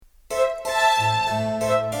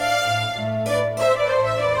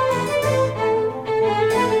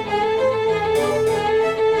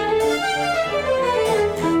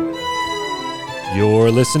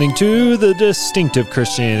listening to the Distinctive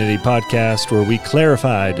Christianity podcast, where we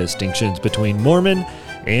clarify distinctions between Mormon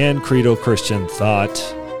and creedal Christian thought.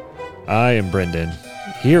 I am Brendan,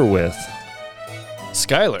 here with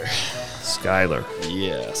Skylar.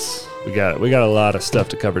 Yes. We got a lot of stuff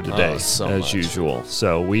to cover today, as usual.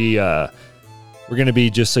 So we're going to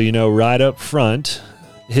be, just so you know, right up front,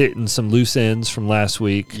 hitting some loose ends from last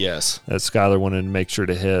week. Yes. That Skylar wanted to make sure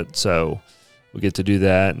to hit. So we get to do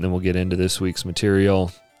that, and then we'll get into this week's material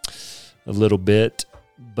a little bit.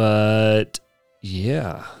 But,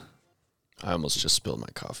 yeah. I almost just spilled my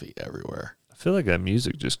coffee everywhere. I feel like that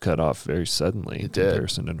music just cut off very suddenly in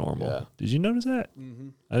comparison to normal. Yeah. Did you notice that? Mm-hmm.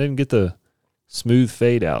 I didn't get the smooth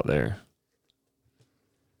fade out there.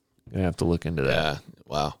 I'm going to have to look into that. Yeah.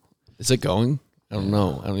 Wow. Is it going? I don't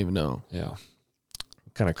know. I don't even know. Yeah.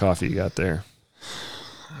 What kind of coffee you got there?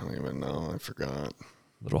 I don't even know. I forgot.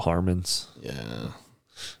 Little Harmons. Yeah.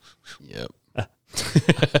 Yep.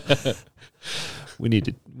 We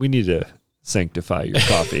need to sanctify your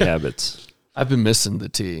coffy habits. I've been missing the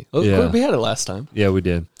tea. Oh, yeah. We had it last time. Yeah, we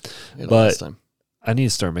did. Last time. I need to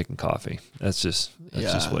start making coffee. That's just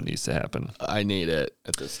what needs to happen. I need it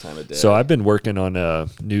at this time of day. So I've been working on a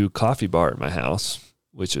new coffee bar at my house,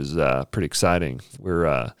 which is pretty exciting.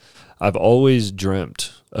 I've always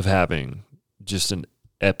dreamt of having just an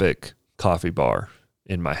epic coffee bar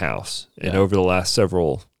in my house. And over the last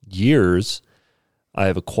several years, I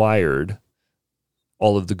have acquired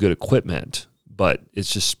all of the good equipment, but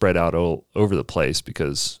it's just spread out all over the place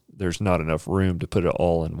because there's not enough room to put it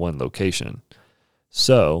all in one location.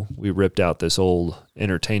 So we ripped out this old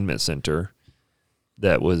entertainment center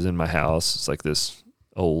that was in my house. It's like this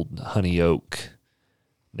old honey oak,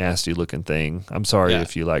 nasty looking thing. I'm sorry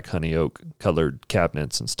if you like honey oak colored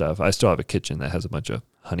cabinets and stuff. I still have a kitchen that has a bunch of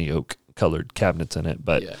honey oak colored cabinets in it,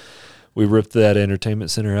 but we ripped that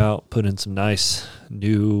entertainment center out, put in some nice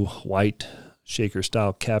new white shaker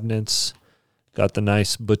style cabinets, got the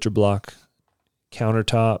nice butcher block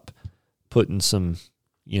countertop, putting some,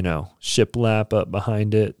 shiplap up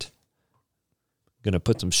behind it. Gonna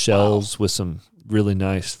put some shelves with some really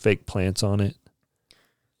nice fake plants on it.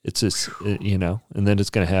 It's just, and then it's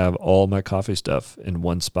going to have all my coffee stuff in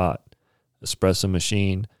one spot. Espresso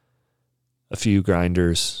machine, a few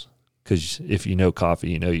grinders, because if you know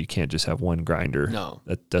coffee, you can't just have one grinder. No.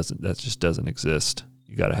 That just doesn't exist.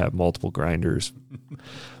 You got to have multiple grinders.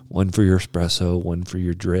 One for your espresso, one for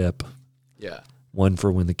your drip. Yeah. One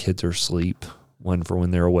for when the kids are asleep, one for when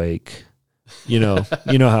they're awake. You know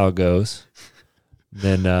how it goes.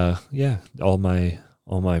 Then all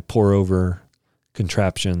my pour over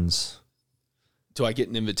contraptions. Do I get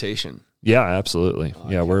an invitation? Yeah, absolutely.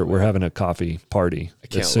 We're having a coffee party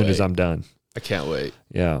as soon as I'm done. I can't wait.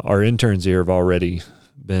 Yeah, our interns here have already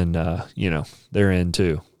been, they're in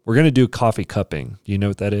too. We're going to do coffee cupping. Do you know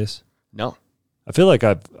what that is? No. I feel like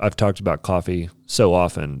I've talked about coffee so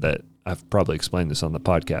often that I've probably explained this on the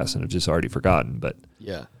podcast and I've just already forgotten. But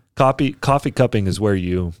coffee cupping is where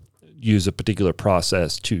you use a particular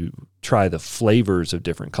process to try the flavors of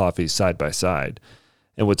different coffees side by side.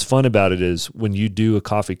 And what's fun about it is when you do a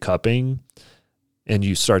coffee cupping and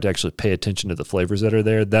you start to actually pay attention to the flavors that are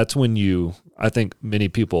there, that's when I think many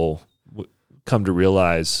people come to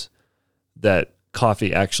realize that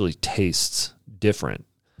coffee actually tastes different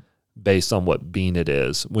based on what bean it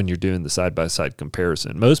is when you're doing the side-by-side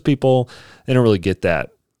comparison. Most people, they don't really get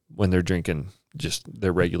that when they're drinking just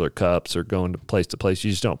their regular cups or going to place,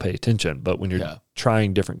 you just don't pay attention. But when you're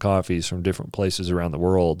trying different coffees from different places around the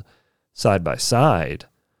world side by side,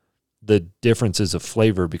 the differences of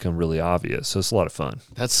flavor become really obvious. So it's a lot of fun.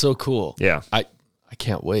 That's so cool. Yeah. I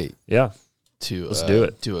can't wait. Yeah. Let's do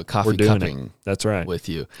it. Do a coffee cupping. That's right. With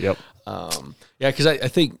you. Yep. Because I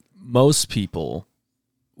think most people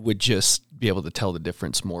would just be able to tell the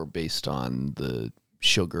difference more based on the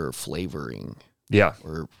sugar flavoring. Yeah.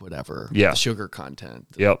 Or whatever. Yeah. The sugar content.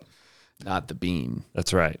 Yep. Not the bean.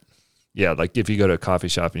 That's right. Yeah. Like if you go to a coffee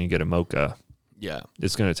shop and you get a mocha,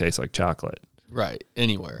 it's going to taste like chocolate. Right.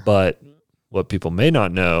 Anywhere. But what people may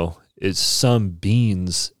not know is some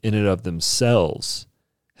beans in and of themselves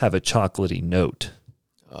have a chocolatey note.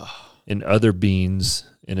 And other beans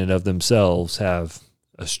in and of themselves have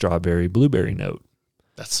a strawberry, blueberry note.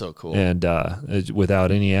 That's so cool. And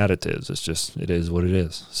without any additives, it is what it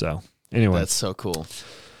is. So anyway. That's so cool.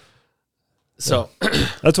 So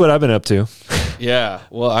that's what I've been up to. Yeah.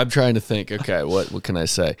 Well, I'm trying to think, okay, what can I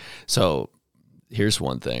say? So here's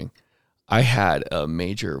one thing. I had a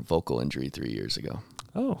major vocal injury 3 years ago.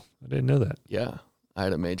 Oh, I didn't know that. Yeah. I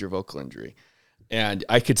had a major vocal injury. And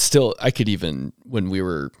I could even, when we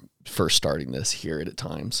were first starting this, hear it at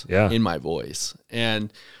times in my voice.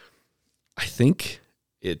 And I think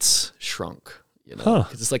it's shrunk, Huh.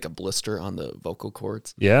 because it's like a blister on the vocal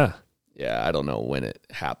cords. Yeah. Yeah, I don't know when it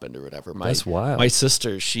happened or whatever. That's wild. My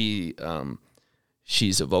sister, she's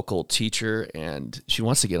a vocal teacher, and she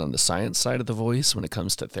wants to get on the science side of the voice when it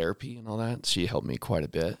comes to therapy and all that. She helped me quite a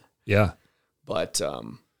bit. Yeah. But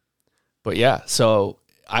yeah, so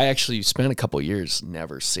I actually spent a couple years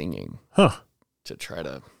never singing. Huh. To try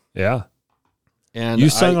to. Yeah. And you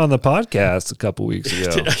sung on the podcast a couple weeks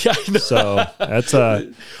ago. Yeah, I know. So that's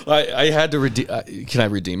I had to redeem. Can I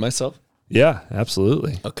redeem myself? Yeah,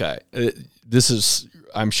 absolutely. Okay. This is,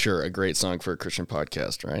 I'm sure, a great song for a Christian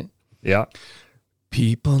podcast, right? Yeah.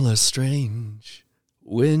 People are strange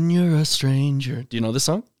when you're a stranger. Do you know this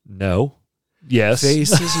song? No. Yes.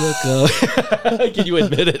 Faces look up. Can you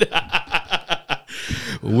admit it?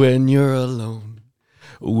 When you're alone,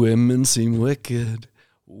 women seem wicked.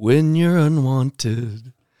 When you're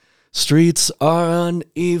unwanted, streets are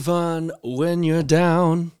uneven when you're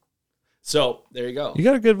down. So there you go. You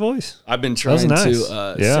got a good voice. I've been trying nice.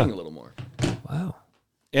 to sing a little more. Wow.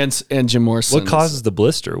 And Jim Morrison. What causes the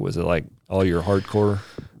blister? Was it like all your hardcore?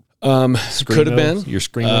 Could have been your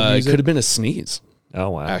screamo music. Could have been a sneeze.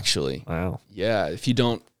 Oh wow! Actually, wow. Yeah, if you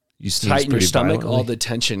don't You sneeze tighten your pretty stomach, violently? all the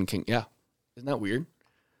tension can. Yeah, isn't that weird?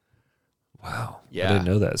 Wow. Yeah. I didn't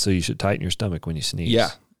know that. So you should tighten your stomach when you sneeze.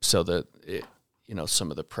 Yeah, so that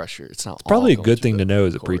some of the pressure. It's not Probably a all good going thing through to the know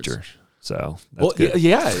as a cords. preacher. So that's Well, good.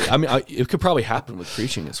 yeah. I mean, it could probably happen with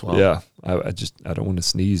preaching as well. Yeah. I don't want to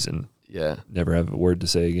sneeze and Yeah. never have a word to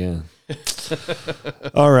say again.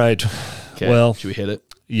 All right. Okay. Well, Should we hit it?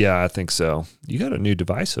 yeah, I think so. You got a new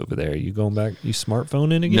device over there. You going back? You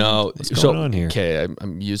smartphone in again? No. What's going on here? Okay,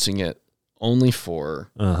 I'm using it only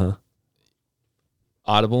for Uh-huh.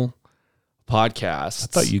 Audible podcasts. I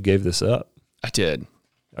thought you gave this up. I did.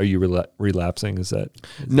 Are you relapsing? Is that?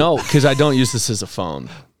 No, because I don't use this as a phone.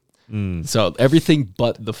 So everything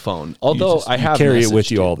but the phone. Although I have carry it with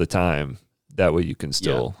messaged you all the time. That way you can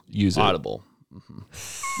still use it. Audible.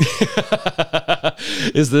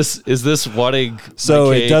 Is this wanting? So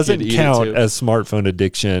my it cake doesn't and eat it count too? as smartphone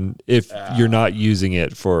addiction if you're not using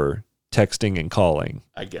it for texting and calling.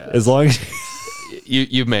 I guess As long as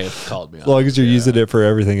you may have called me. as long as you're using it for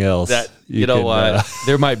everything else. That you know can, what?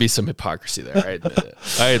 There might be some hypocrisy there.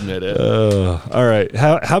 I admit it. All right.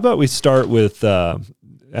 How about we start with?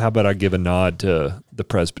 How about I give a nod to the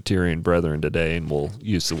Presbyterian brethren today, and we'll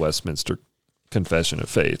use the Westminster Confession of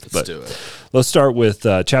Faith. Let's do it. Let's start with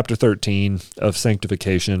chapter 13 of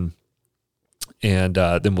Sanctification, and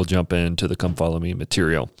then we'll jump into the Come Follow Me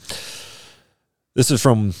material. This is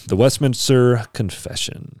from the Westminster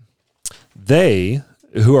Confession. They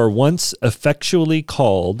who are once effectually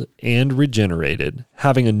called and regenerated,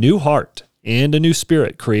 having a new heart and a new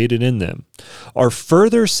spirit created in them, are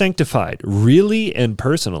further sanctified really and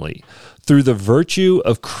personally through the virtue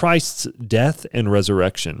of Christ's death and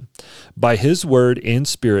resurrection, by his word and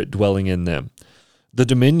spirit dwelling in them. The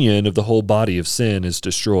dominion of the whole body of sin is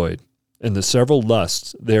destroyed, and the several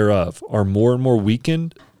lusts thereof are more and more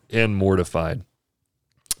weakened and mortified.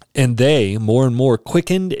 And they more and more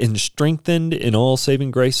quickened and strengthened in all saving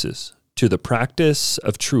graces, to the practice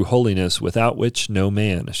of true holiness, without which no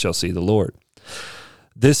man shall see the Lord.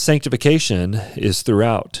 This sanctification is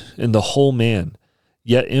throughout in the whole man,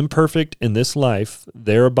 yet imperfect in this life,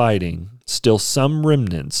 there abiding still some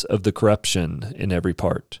remnants of the corruption in every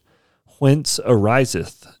part, whence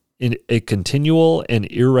ariseth in a continual and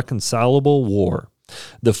irreconcilable war,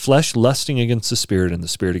 the flesh lusting against the spirit and the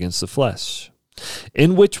spirit against the flesh.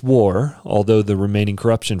 In which war, although the remaining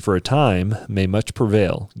corruption for a time may much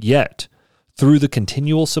prevail, yet through the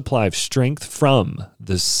continual supply of strength from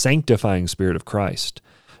the sanctifying Spirit of Christ,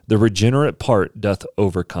 the regenerate part doth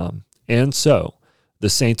overcome, and so the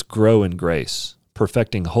saints grow in grace,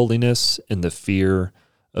 perfecting holiness in the fear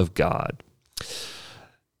of God.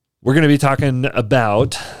 We're going to be talking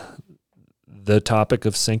about the topic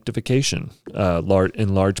of sanctification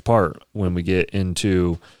in large part when we get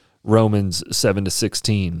into Romans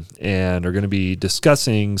 7-16, and are going to be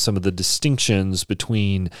discussing some of the distinctions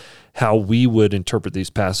between how we would interpret these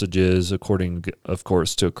passages according, of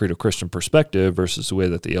course, to a credo Christian perspective versus the way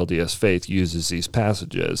that the LDS faith uses these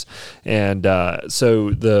passages. And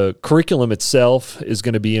so the curriculum itself is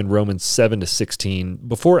going to be in Romans 7-16.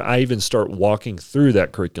 Before I even start walking through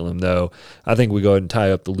that curriculum, though, I think we go ahead and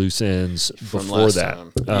tie up the loose ends before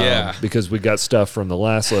that. Because we got stuff from the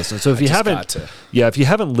last lesson. So if you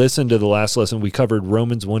haven't listened to the last lesson, we covered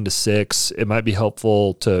Romans 1-6. It might be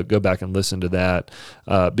helpful to go back and listen to that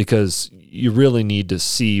because because you really need to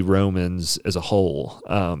see Romans as a whole,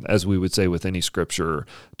 as we would say with any scripture,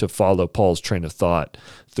 to follow Paul's train of thought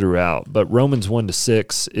throughout. But Romans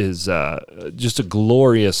 1-6 is just a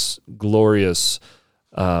glorious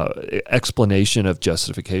explanation of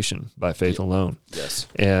justification by faith alone. Yes.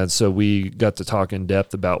 And so we got to talk in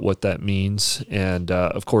depth about what that means. And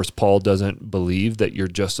of course, Paul doesn't believe that you're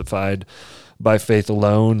justified by faith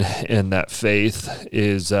alone, and that faith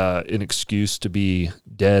is an excuse to be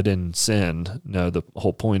dead in sin. No, the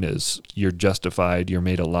whole point is you're justified, you're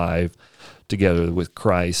made alive together with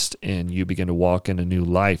Christ, and you begin to walk in a new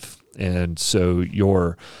life. And so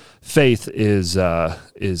your faith is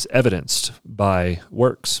evidenced by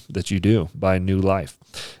works that you do, by new life.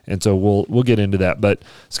 And so we'll get into that. But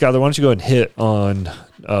Skylar, why don't you go ahead and hit on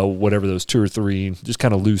whatever those 2 or 3 just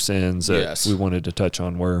kind of loose ends that we wanted to touch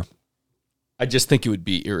on were. I just think it would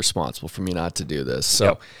be irresponsible for me not to do this.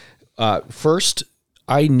 So first,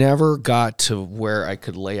 I never got to where I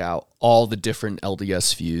could lay out all the different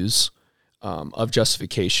LDS views of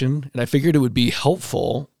justification. And I figured it would be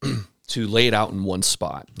helpful to lay it out in one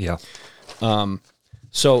spot. Yeah.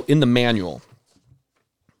 So in the manual,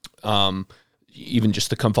 even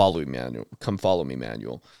just the Come Follow Me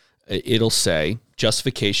manual, it'll say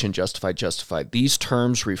justification, justified, justified. These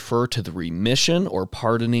terms refer to the remission or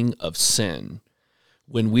pardoning of sin.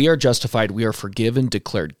 When we are justified, we are forgiven,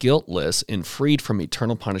 declared guiltless, and freed from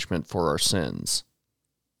eternal punishment for our sins.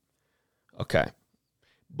 Okay.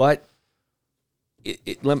 But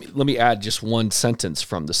let me add just one sentence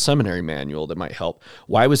from the seminary manual that might help.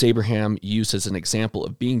 Why was Abraham used as an example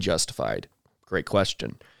of being justified? Great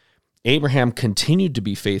question. Abraham continued to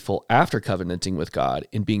be faithful after covenanting with God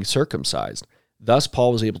in being circumcised. Thus,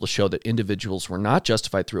 Paul was able to show that individuals were not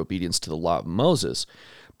justified through obedience to the law of Moses,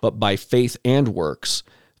 but by faith and works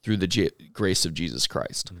through the grace of Jesus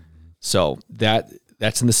Christ. Mm-hmm. So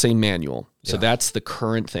that's in the same manual. So that's the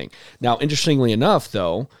current thing. Now, interestingly enough,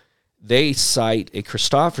 though, they cite a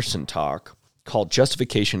Christofferson talk called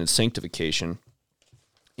Justification and Sanctification,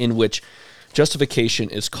 in which justification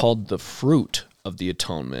is called the fruit of the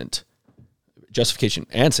atonement. Justification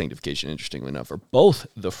and sanctification, interestingly enough, are both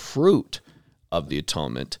the fruit of the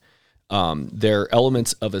atonement. They're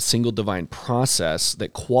elements of a single divine process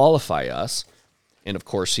that qualify us. And of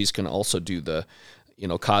course, he's going to also do the,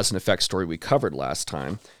 cause and effect story we covered last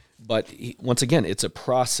time. But once again, it's a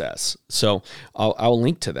process. So I'll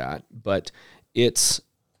link to that. But the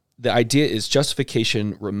idea is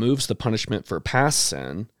justification removes the punishment for past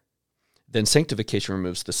sin. Then sanctification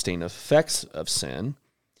removes the stain effects of sin.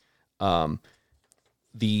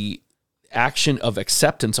 The action of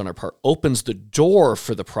acceptance on our part opens the door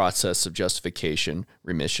for the process of justification,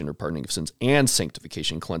 remission or pardoning of sins, and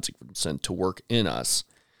sanctification, cleansing from sin, to work in us.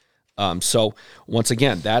 So once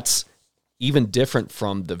again, that's even different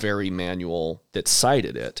from the very manual that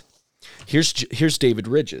cited it. Here's David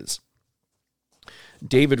Ridges.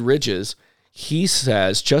 David Ridges, he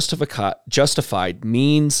says justified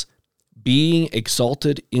means being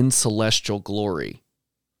exalted in celestial glory.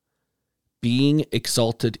 Being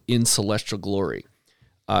exalted in celestial glory.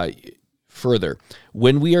 Further,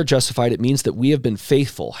 when we are justified, it means that we have been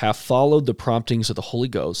faithful, have followed the promptings of the Holy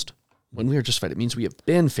Ghost. When we are justified, it means we have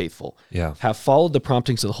been faithful, have followed the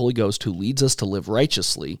promptings of the Holy Ghost, who leads us to live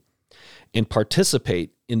righteously and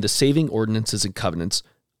participate in the saving ordinances and covenants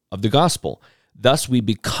of the gospel. Thus, we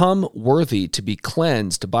become worthy to be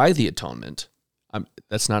cleansed by the atonement.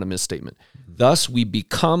 That's not a misstatement. Thus, we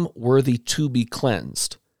become worthy to be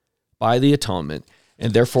cleansed by the atonement,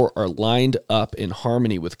 and therefore are lined up in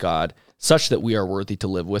harmony with God, such that we are worthy to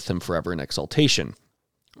live with him forever in exaltation.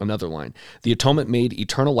 Another line, the atonement made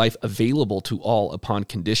eternal life available to all upon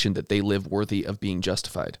condition that they live worthy of being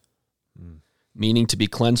justified, meaning to be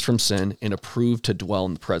cleansed from sin and approved to dwell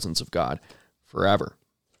in the presence of God forever.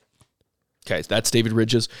 Okay, that's David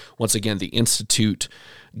Ridges. Once again, the Institute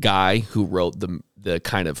guy who wrote the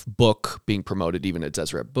kind of book being promoted even at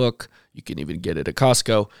Deseret Book. You can even get it at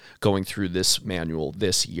Costco, going through this manual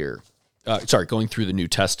this year. Going through the New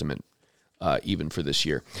Testament even for this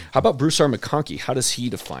year. How about Bruce R. McConkie? How does he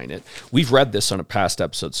define it? We've read this on a past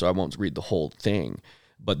episode, so I won't read the whole thing.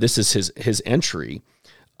 But this is his entry.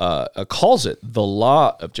 Calls it the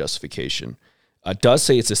law of justification. Does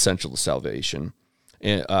say it's essential to salvation.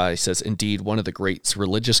 He says, indeed, one of the great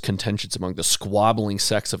religious contentions among the squabbling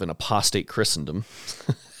sects of an apostate Christendom.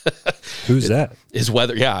 Who's that?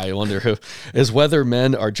 I wonder who. Is whether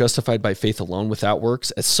men are justified by faith alone without works,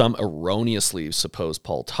 as some erroneously suppose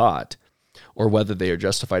Paul taught, or whether they are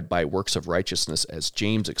justified by works of righteousness, as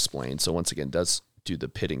James explained. So once again, does do the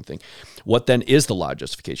pitting thing. What then is the law of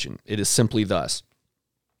justification? It is simply thus.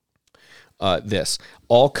 this.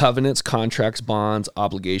 All covenants, contracts, bonds,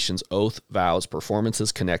 obligations, oath, vows,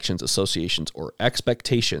 performances, connections, associations, or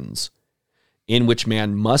expectations in which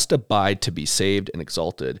man must abide to be saved and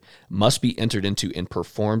exalted, must be entered into and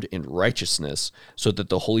performed in righteousness, so that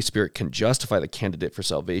the Holy Spirit can justify the candidate for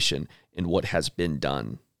salvation in what has been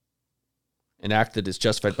done. An act that is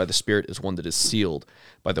justified by the Spirit is one that is sealed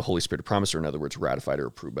by the Holy Spirit of promise, or in other words, ratified or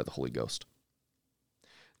approved by the Holy Ghost.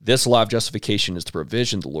 This law of justification is the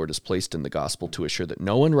provision the Lord has placed in the gospel to assure that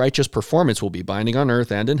no unrighteous performance will be binding on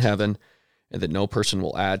earth and in heaven, and that no person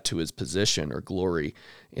will add to his position or glory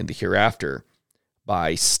in the hereafter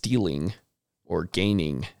by stealing or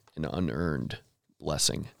gaining an unearned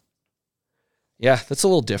blessing. Yeah, that's a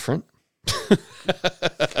little different.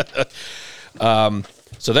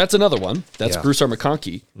 So that's another one. That's Bruce R.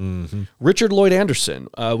 McConkie. Mm-hmm. Richard Lloyd Anderson.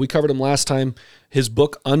 We covered him last time. His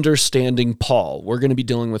book, Understanding Paul. We're going to be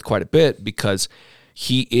dealing with quite a bit because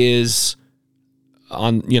he is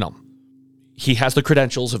he has the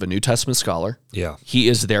credentials of a New Testament scholar. Yeah. He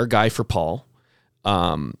is their guy for Paul.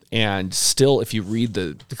 And still, if you read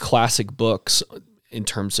the classic books in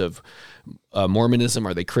terms of Mormonism,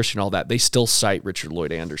 are they Christian, all that, they still cite Richard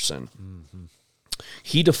Lloyd Anderson. Mm-hmm.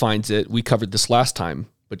 He defines it, we covered this last time,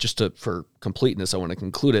 but just for completeness, I want to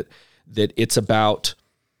conclude it, that it's about,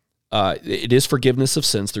 it is forgiveness of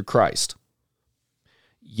sins through Christ.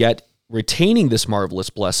 Yet retaining this marvelous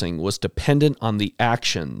blessing was dependent on the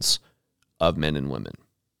actions of men and women.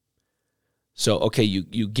 So, okay,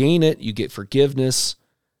 you gain it, you get forgiveness,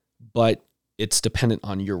 but it's dependent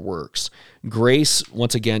on your works. Grace,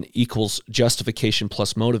 once again, equals justification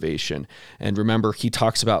plus motivation. And remember, he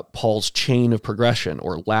talks about Paul's chain of progression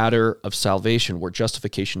or ladder of salvation, where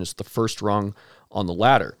justification is the first rung on the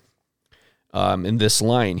ladder. In this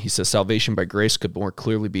line, he says, salvation by grace could more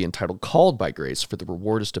clearly be entitled called by grace, for the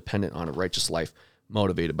reward is dependent on a righteous life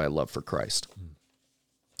motivated by love for Christ.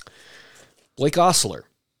 Blake Ostler.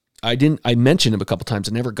 I mentioned him a couple times.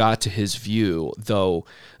 I never got to his view, though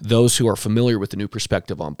those who are familiar with the new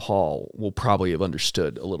perspective on Paul will probably have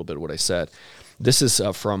understood a little bit of what I said. This is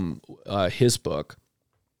from his book.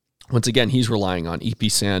 Once again, he's relying on E.P.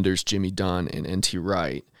 Sanders, Jimmy Dunn, and N.T.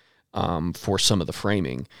 Wright for some of the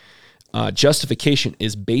framing. Justification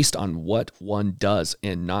is based on what one does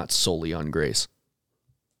and not solely on grace.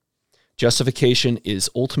 Justification is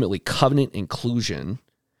ultimately covenant inclusion,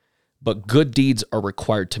 but good deeds are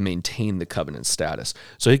required to maintain the covenant status.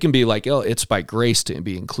 So he can be like, oh, it's by grace to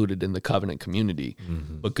be included in the covenant community,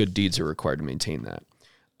 but good deeds are required to maintain that.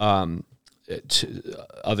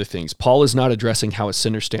 Other things. Paul is not addressing how a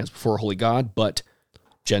sinner stands before a holy God, but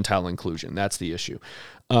Gentile inclusion. That's the issue.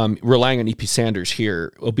 Relying on E.P. Sanders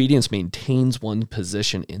here, obedience maintains one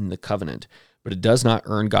position in the covenant, but it does not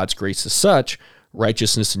earn God's grace as such.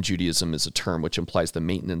 Righteousness in Judaism is a term which implies the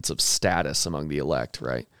maintenance of status among the elect,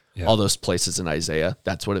 right? Yeah. All those places in Isaiah,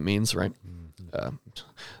 that's what it means, right?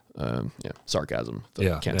 Sarcasm.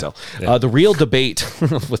 Can't tell. Yeah. The real debate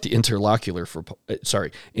with the interlocutor for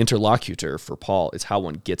Paul is how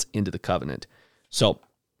one gets into the covenant. So,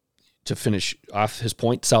 to finish off his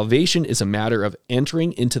point, salvation is a matter of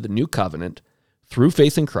entering into the new covenant through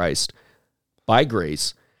faith in Christ by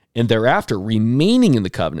grace, and thereafter remaining in the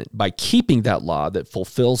covenant by keeping that law that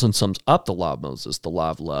fulfills and sums up the law of Moses, the law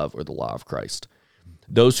of love, or the law of Christ.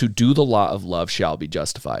 Those who do the law of love shall be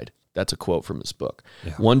justified. That's a quote from his book.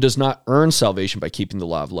 Yeah. One does not earn salvation by keeping the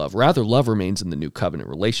law of love. Rather, love remains in the new covenant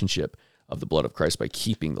relationship of the blood of Christ by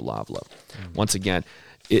keeping the law of love. Once again,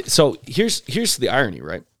 so here's the irony,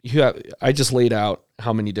 right? I just laid out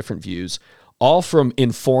how many different views, all from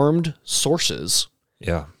informed sources.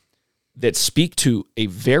 Yeah. That speak to a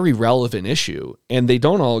very relevant issue, and they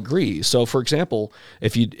don't all agree. So, for example,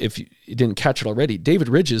 if you didn't catch it already, David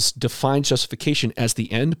Ridges defines justification as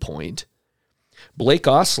the end point. Blake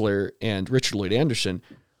Ostler and Richard Lloyd Anderson,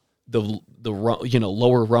 the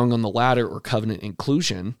lower rung on the ladder or covenant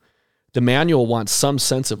inclusion. The manual wants some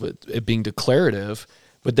sense of it being declarative,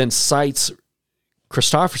 but then cites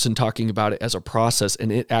Christofferson talking about it as a process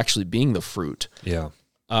and it actually being the fruit. Yeah.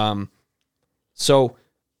 So.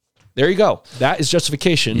 There you go. That is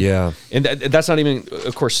justification. Yeah. And that's not even,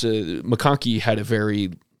 of course, McConkie had a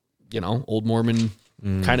very, old Mormon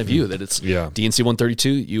kind of view that it's D&C 132,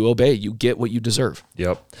 you obey, you get what you deserve.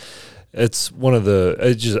 Yep. It's one of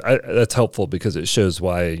that's helpful because it shows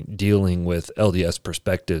why dealing with LDS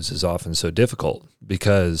perspectives is often so difficult,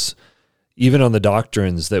 because even on the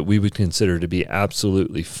doctrines that we would consider to be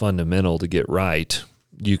absolutely fundamental to get right,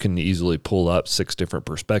 you can easily pull up 6 different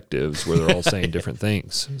perspectives where they're all saying different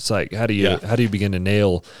things. It's like, how do you begin to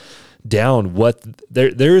nail down what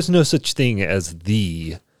there is no such thing as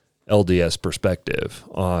the LDS perspective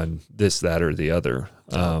on this, that, or the other.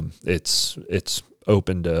 It's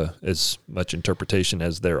open to as much interpretation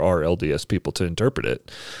as there are LDS people to interpret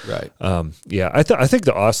it. Right. I think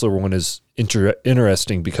the Osler one is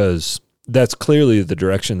interesting because that's clearly the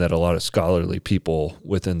direction that a lot of scholarly people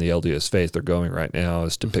within the LDS faith are going right now,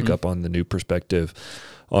 is to pick up on the new perspective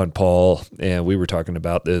on Paul. And we were talking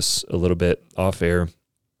about this a little bit off air.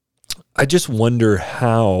 I just wonder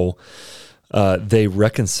how they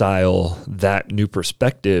reconcile that new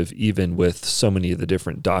perspective even with so many of the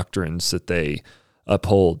different doctrines that they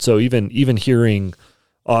uphold. So even hearing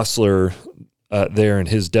Osler there in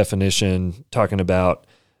his definition talking about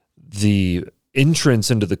the entrance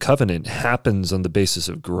into the covenant happens on the basis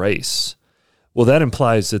of grace. Well, that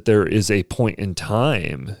implies that there is a point in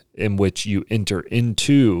time in which you enter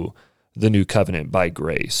into the new covenant by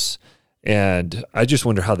grace. And I just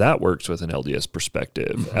wonder how that works with an LDS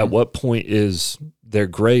perspective. Mm-hmm. At what point is there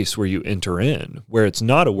grace where you enter in, where it's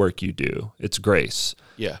not a work you do, it's grace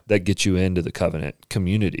that gets you into the covenant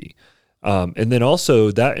community. And then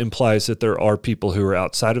also that implies that there are people who are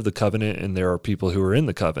outside of the covenant and there are people who are in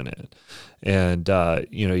the covenant. And,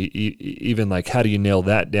 even like, how do you nail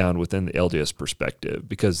that down within the LDS perspective?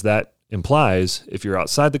 Because that implies if you're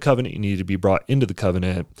outside the covenant, you need to be brought into the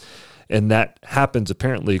covenant. And that happens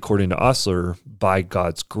apparently, according to Osler, by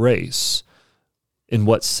God's grace. In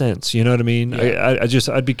what sense? You know what I mean? Yeah.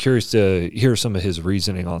 I'd be curious to hear some of his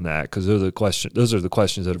reasoning on that, because those are the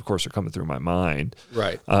questions that, of course, are coming through my mind.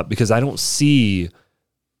 Right. Because I don't see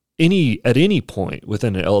at any point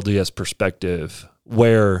within an LDS perspective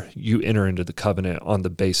where you enter into the covenant on the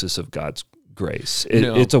basis of God's grace.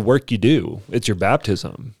 It's a work you do. It's your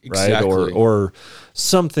baptism, exactly. Right? Or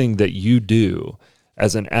something that you do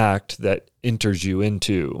as an act that enters you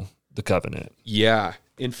into the covenant. Yeah.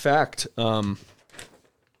 In fact,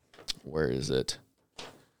 where is it?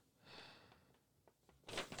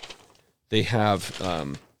 They have,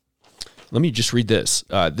 let me just read this.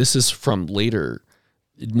 This is from later,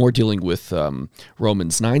 more dealing with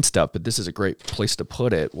Romans 9 stuff, but this is a great place to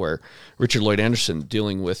put it, where Richard Lloyd Anderson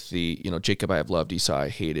dealing with the, Jacob I have loved, Esau I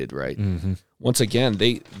hated, right? Mm-hmm. Once again,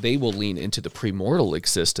 they will lean into the premortal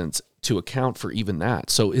existence to account for even that.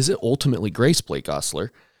 So is it ultimately grace, Blake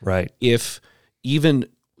Osler? Right. If even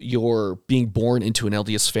your being born into an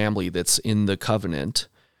LDS family that's in the covenant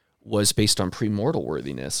was based on premortal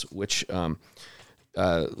worthiness, which,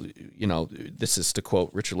 this is to quote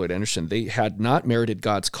Richard Lloyd Anderson, they had not merited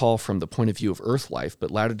God's call from the point of view of earth life, but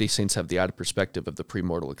Latter-day Saints have the added perspective of the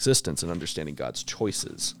premortal existence and understanding God's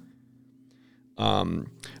choices.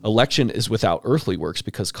 Election is without earthly works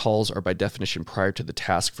because calls are by definition prior to the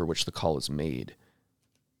task for which the call is made.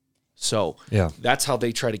 So that's how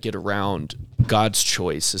they try to get around God's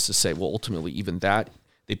choice, is to say, well, ultimately, even that,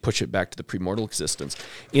 they push it back to the premortal existence.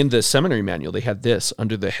 In the seminary manual, they had this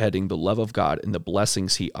under the heading, the love of God and the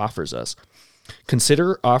blessings he offers us.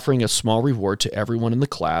 Consider offering a small reward to everyone in the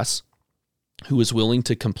class who is willing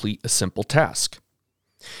to complete a simple task.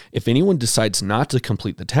 If anyone decides not to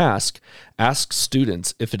complete the task, ask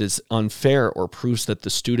students if it is unfair or proves that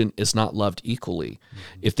the student is not loved equally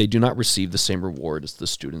if they do not receive the same reward as the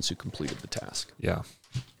students who completed the task. Yeah.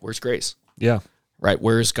 Where's grace? Yeah. Right?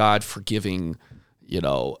 Where is God forgiving,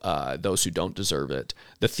 those who don't deserve it?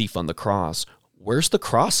 The thief on the cross. Where's the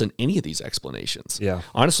cross in any of these explanations? Yeah.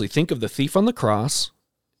 Honestly, think of the thief on the cross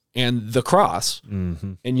and the cross,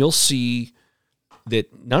 and you'll see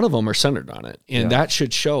that none of them are centered on it. And that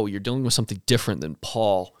should show you're dealing with something different than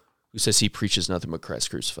Paul, who says he preaches nothing but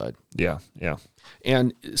Christ crucified. Yeah, yeah.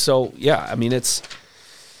 And so, it's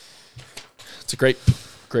a great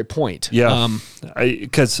point. Yeah,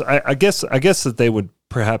 because I guess that they would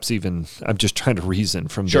perhaps even, I'm just trying to reason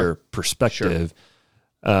from their perspective.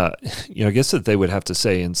 Sure. I guess that they would have to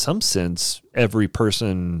say, in some sense, every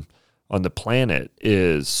person on the planet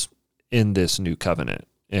is in this new covenant.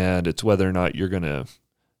 And it's whether or not you're going to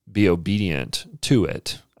be obedient to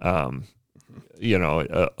it, along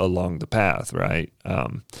the path, right?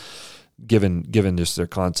 Given just their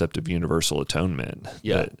concept of universal atonement,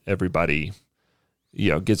 that everybody,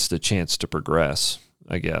 gets the chance to progress,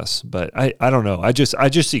 I guess. But I don't know. I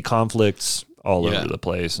just see conflicts all over the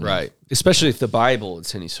place, right? Especially if the Bible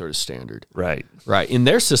is any sort of standard, right? Right. In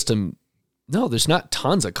their system, no, there's not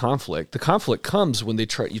tons of conflict. The conflict comes when you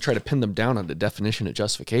try to pin them down on the definition of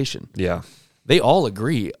justification. Yeah. They all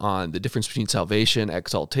agree on the difference between salvation,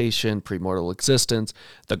 exaltation, premortal existence,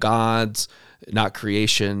 the gods, not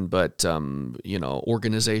creation, but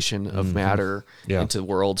organization of matter into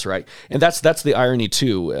worlds, right? And that's the irony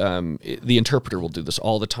too. The interpreter will do this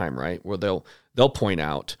all the time, right? Where they'll point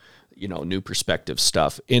out, new perspective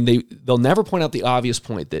stuff. And they'll never point out the obvious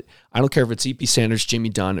point that I don't care if it's E.P. Sanders, Jimmy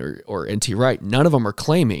Dunn, or N.T. Wright. None of them are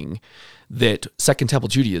claiming that Second Temple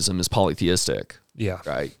Judaism is polytheistic. Yeah.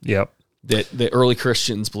 Right. Yep. That the early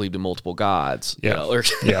Christians believed in multiple gods. Yeah. Or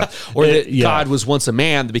Yeah. or that God was once a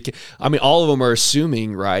man. All of them are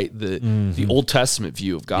assuming, right, the Old Testament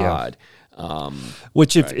view of God.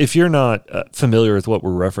 Which, if you're not familiar with what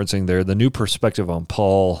we're referencing there, the new perspective on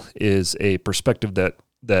Paul is a perspective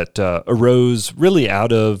that arose really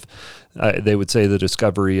out of, they would say, the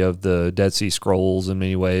discovery of the Dead Sea Scrolls in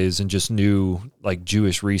many ways, and just new like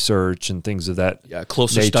Jewish research and things of that. Yeah,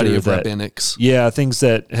 closer study of rabbinics. Yeah, things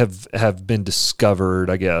that have been discovered,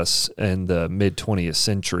 I guess, in the mid 20th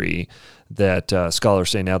century. That scholars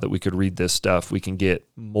say now that we could read this stuff, we can get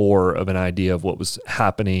more of an idea of what was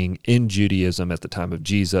happening in Judaism at the time of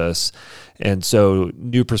Jesus. And so,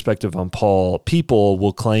 new perspective on Paul, people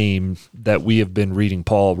will claim that we have been reading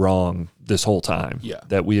Paul wrong this whole time,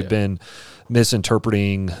 that we have been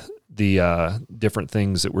misinterpreting the different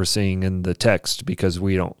things that we're seeing in the text because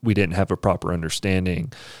we didn't have a proper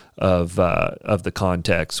understanding of the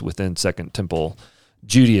context within Second Temple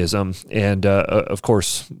Judaism. And of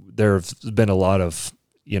course, there have been a lot of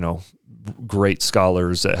great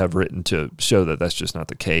scholars that have written to show that that's just not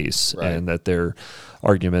the case, and that their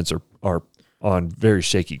arguments are on very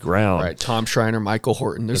shaky ground. Right. Tom Schreiner, Michael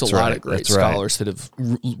Horton. There's a lot of great scholars that have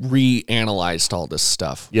reanalyzed all this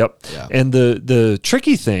stuff. Yep. Yeah. And the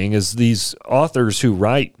tricky thing is these authors who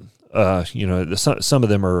write, some of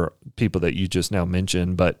them are people that you just now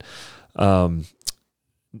mentioned, but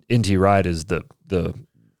N.T. Wright is the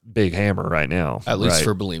big hammer right now. At least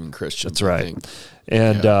for believing Christians. That's right.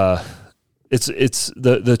 And it's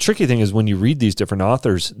the tricky thing is when you read these different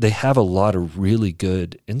authors, they have a lot of really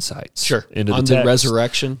good insights. Sure. Into on the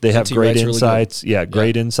resurrection. They have great insights. Really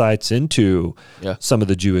great insights into some of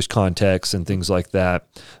the Jewish context and things like that.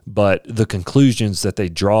 But the conclusions that they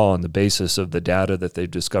draw on the basis of the data that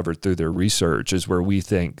they've discovered through their research is where we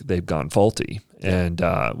think they've gone faulty. And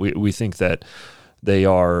we think that they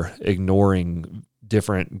are ignoring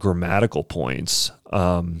different grammatical points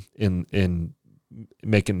in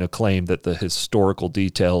making a claim that the historical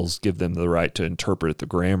details give them the right to interpret the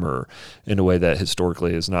grammar in a way that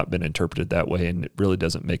historically has not been interpreted that way, and it really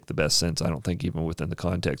doesn't make the best sense, I don't think, even within the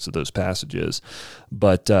context of those passages.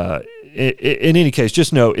 But in any case,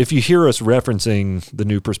 just know, if you hear us referencing the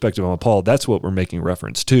new perspective on Paul, that's what we're making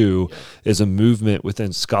reference to, is a movement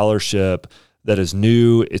within scholarship that is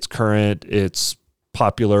new, it's current, it's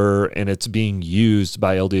popular, and it's being used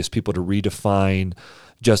by LDS people to redefine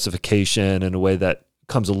justification in a way that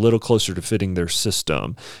comes a little closer to fitting their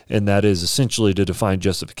system. And that is essentially to define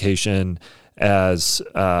justification as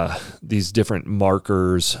these different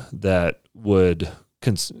markers that would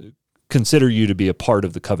consider you to be a part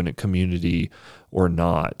of the covenant community or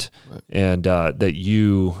not. Right. And that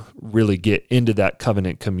you really get into that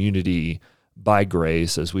covenant community by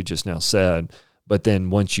grace, as we just now said. But then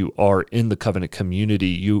once you are in the covenant community,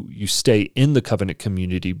 you stay in the covenant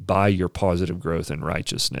community by your positive growth in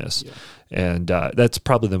righteousness. Yeah. And that's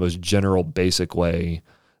probably the most general, basic way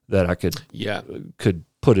that I could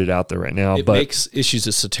put it out there right now. It makes issues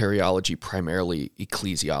of soteriology primarily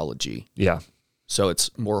ecclesiology. Yeah. So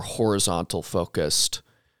it's more horizontal focused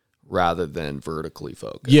rather than vertically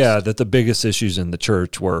focused. Yeah, that the biggest issues in the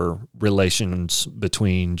church were relations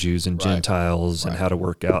between Jews and Gentiles and how to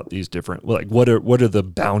work out these different, like what are the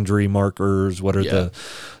boundary markers? What are the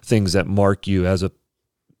things that mark you as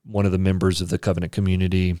one of the members of the covenant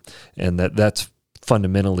community? And that's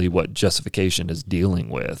fundamentally what justification is dealing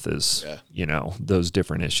with, is those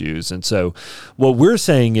different issues. And so what we're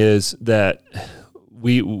saying is that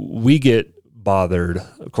we get bothered,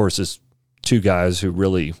 of course, as two guys who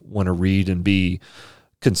really want to read and be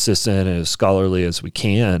consistent and as scholarly as we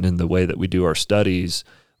can in the way that we do our studies.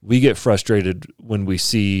 We get frustrated when we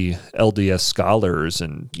see LDS scholars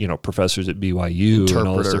and, professors at BYU and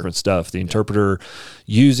all this different stuff, the interpreter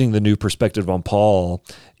using the new perspective on Paul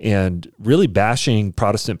and really bashing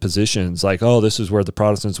Protestant positions like, oh, this is where the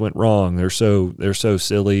Protestants went wrong. They're so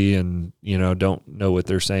silly and, don't know what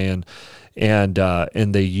they're saying. And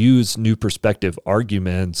they use new perspective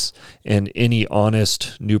arguments, and any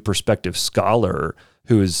honest new perspective scholar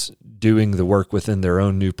who is doing the work within their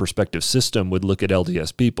own new perspective system would look at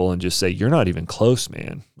LDS people and just say, you're not even close,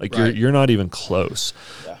 man. Like you're not even close.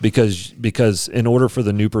 Yeah. Because in order for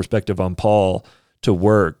the new perspective on Paul to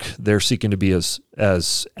work, they're seeking to be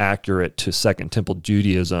as accurate to Second Temple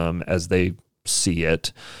Judaism as they see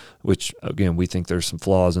it, which again, we think there's some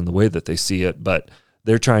flaws in the way that they see it, but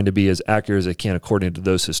they're trying to be as accurate as they can according to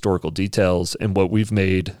those historical details. And what we've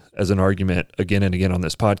made as an argument again and again on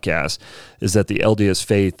this podcast is that the LDS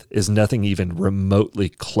faith is nothing even remotely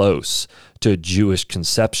close to a Jewish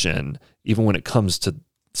conception, even when it comes to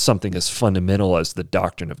something as fundamental as the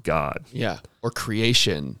doctrine of God. Yeah. Or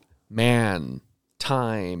creation, man,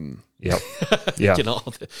 time. Yep. Yeah.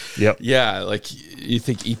 Yep. Yeah. Like you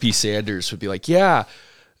think E.P. Sanders would be like, yeah,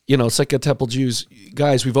 Second Temple Jews,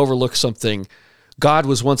 guys, we've overlooked something. God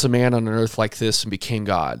was once a man on an earth like this and became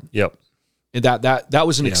God. Yep. And that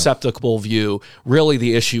was an acceptable view. Really,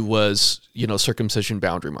 the issue was, circumcision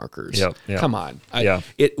boundary markers. Yep. Come on. Yeah.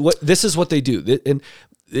 This is what they do. And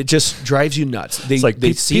it just drives you nuts. It's like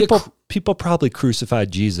people probably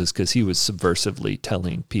crucified Jesus because he was subversively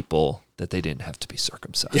telling people that they didn't have to be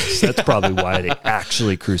circumcised. That's probably why they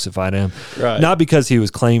actually crucified him. Right. Not because he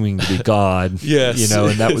was claiming to be God, yes.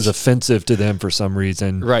 And that was offensive to them for some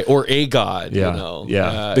reason. Right, or a God, Yeah,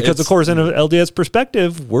 yeah. Because, of course, in an LDS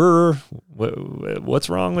perspective, what's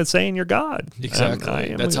wrong with saying you're God?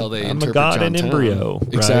 Exactly. That's how they I'm interpret a God John in 10. embryo.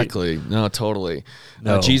 Right? Exactly. No, totally.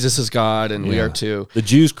 No. Jesus is God, and we are too. The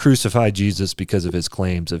Jews crucified Jesus because of his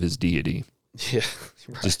claims of his deity. Yeah.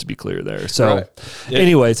 Right. Just to be clear there. So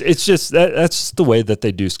anyways, it's just that's the way that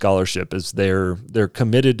they do scholarship is they're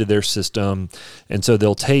committed to their system. And so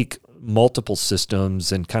they'll take multiple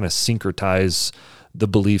systems and kind of syncretize the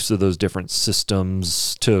beliefs of those different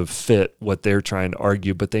systems to fit what they're trying to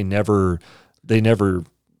argue, but they never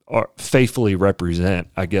faithfully represent,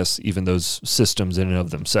 I guess, even those systems in and of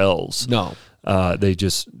themselves. No. They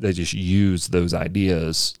just use those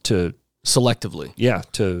ideas to selectively. Yeah,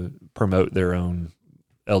 to promote their own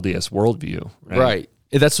LDS worldview. Right.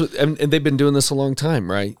 That's what, and they've been doing this a long time,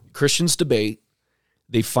 right? Christians debate.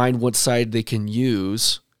 They find what side they can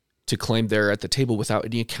use to claim they're at the table without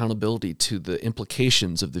any accountability to the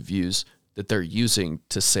implications of the views that they're using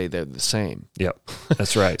to say they're the same. Yep,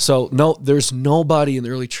 that's right. So there's nobody in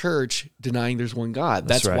the early church denying there's one God.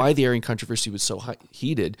 That's right. why the Arian controversy was so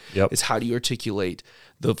heated. Yep. Is how do you articulate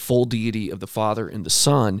the full deity of the Father and the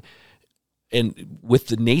Son, and with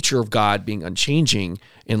the nature of God being unchanging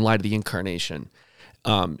in light of the incarnation.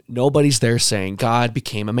 Nobody's there saying God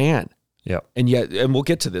became a man. Yep. And we'll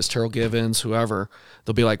get to this, Terrell Givens, whoever,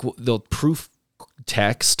 they'll be like, they'll proof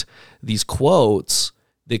text these quotes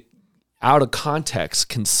that out of context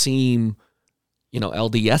can seem,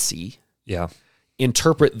 LDS-y. Yeah.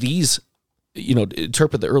 Interpret the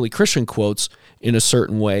early Christian quotes in a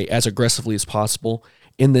certain way as aggressively as possible.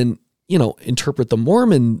 And then, interpret the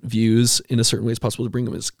Mormon views in a certain way as possible to bring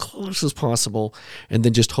them as close as possible, and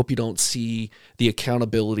then just hope you don't see the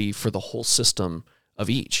accountability for the whole system of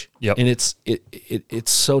each. Yep. And it's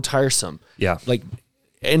so tiresome. Yeah. Like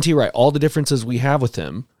N.T. Wright, all the differences we have with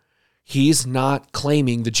him, he's not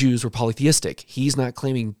claiming the Jews were polytheistic. He's not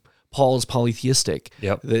claiming Paul is polytheistic.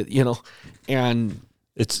 Yep. And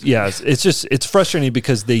it's frustrating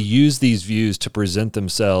because they use these views to present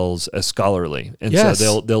themselves as scholarly. And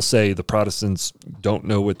so they'll say the Protestants don't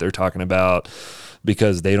know what they're talking about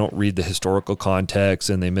because they don't read the historical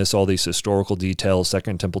context and they miss all these historical details.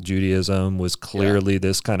 Second Temple Judaism was clearly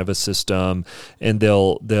this kind of a system, and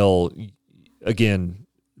they'll again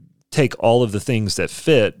take all of the things that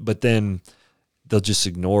fit, but then they'll just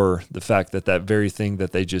ignore the fact that very thing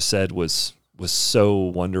that they just said was so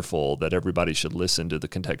wonderful that everybody should listen to the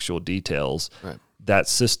contextual details. Right. That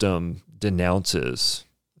system denounces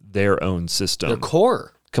their own system. Their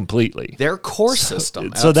core. Completely. Their core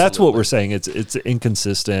system. So that's what we're saying. It's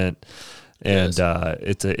inconsistent, and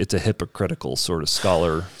it's a hypocritical sort of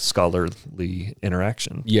scholarly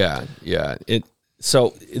interaction. Yeah.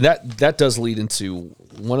 So that does lead into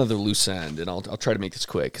one other loose end, and I'll try to make this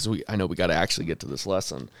quick because I know we got to actually get to this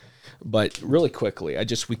lesson. But really quickly,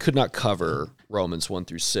 we could not cover Romans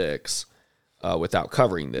 1-6 without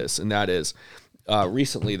covering this, and that is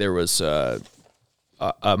recently there was a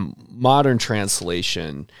modern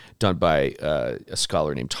translation done by a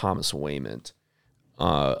scholar named Thomas Wayment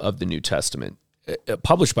of the New Testament,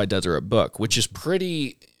 published by Deseret Book, which is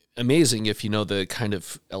pretty amazing if you know the kind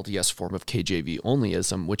of LDS form of KJV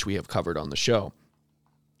onlyism, which we have covered on the show.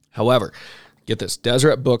 However, get this,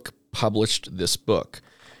 Deseret Book published this book.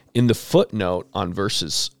 In the footnote on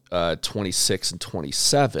verses 26 and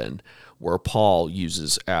 27, where Paul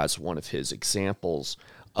uses as one of his examples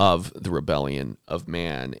of the rebellion of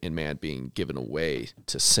man and man being given away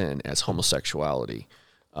to sin as homosexuality,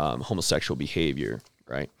 homosexual behavior,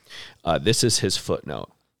 right? This is his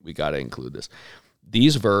footnote. We got to include this.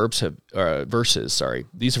 These verses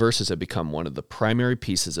have become one of the primary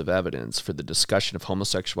pieces of evidence for the discussion of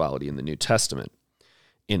homosexuality in the New Testament.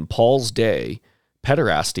 In Paul's day,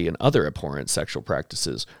 Pederasty and other abhorrent sexual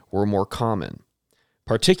practices were more common,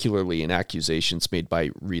 particularly in accusations made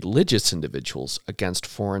by religious individuals against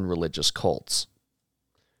foreign religious cults.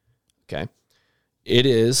 Okay? It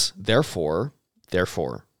is, therefore, this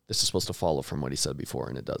is supposed to follow from what he said before,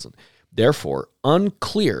 and it doesn't. Therefore,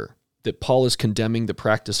 unclear that Paul is condemning the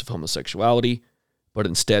practice of homosexuality, but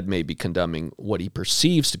instead may be condemning what he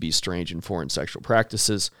perceives to be strange and foreign sexual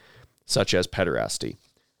practices, such as pederasty.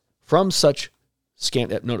 From such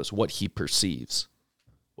scant, notice what he perceives.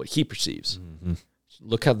 What he perceives. Mm-hmm.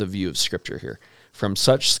 Look at the view of Scripture here. From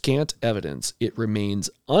such scant evidence, it remains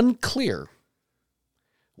unclear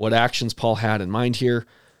what actions Paul had in mind here,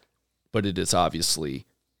 but it is obviously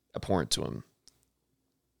abhorrent to him.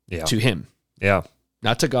 Yeah. To him. Yeah.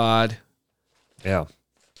 Not to God. Yeah.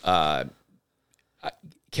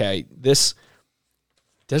 Okay, this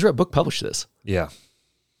Deseret Book published this. Yeah.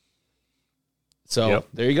 So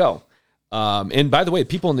There you go. And by the way,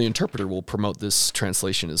 people in the Interpreter will promote this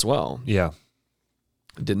translation as well. Yeah.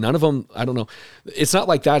 Did none of them, I don't know. It's not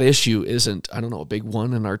like that issue isn't, I don't know, a big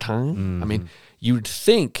one in our time. Mm-hmm. I mean, you'd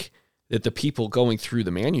think that the people going through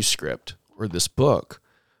the manuscript or this book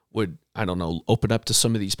would, I don't know, open up to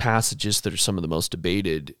some of these passages that are some of the most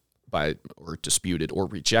debated by or disputed or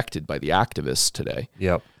rejected by the activists today.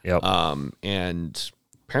 Yep. And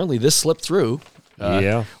apparently this slipped through.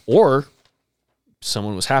 Yeah. Or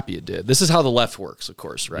someone was happy it did. This is how the left works, of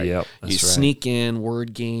course, right? Yep, you sneak in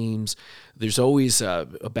word games. There's always a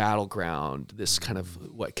battleground, this kind of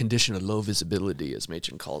condition of low visibility, as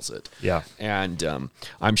Machen calls it. Yeah. And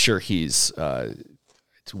I'm sure he's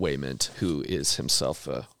Waymont, who is himself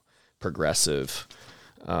a progressive,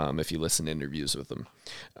 if you listen to interviews with him,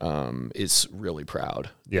 is really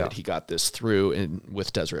proud that he got this through and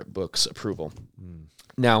with Deseret Books' approval. Mm.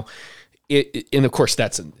 Now, and of course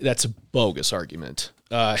that's a bogus argument.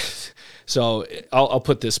 So I'll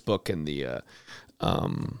put this book in the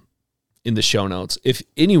show notes. If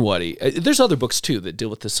anybody, there's other books too that deal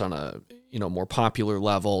with this on a more popular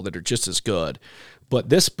level that are just as good. But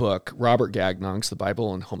this book, Robert Gagnon's The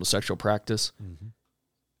Bible and Homosexual Practice, mm-hmm.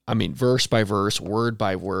 I mean, verse by verse, word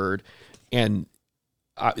by word, and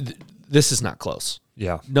this is not close.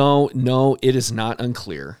 Yeah. No, it is not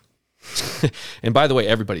unclear. And by the way,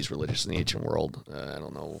 everybody's religious in the ancient world. I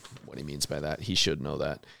don't know what he means by that. He should know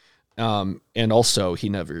that. And also, he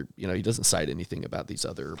never, he doesn't cite anything about these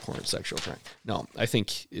other abhorrent sexual practices. No, I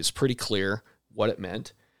think it's pretty clear what it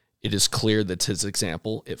meant. It is clear that his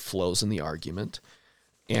example, it flows in the argument,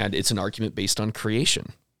 and it's an argument based on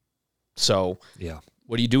creation. So,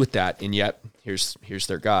 what do you do with that? And yet, here's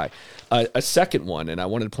their guy. A second one, and I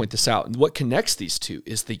wanted to point this out, and what connects these two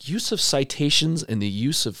is the use of citations and the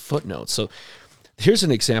use of footnotes. So here's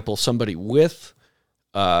an example of somebody with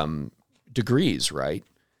degrees, right?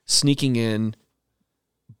 Sneaking in,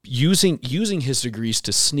 using his degrees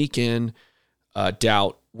to sneak in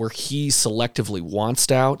doubt where he selectively wants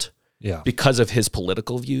doubt because of his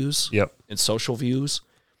political views and social views.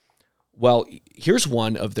 Well, here's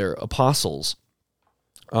one of their apostles.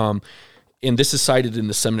 And this is cited in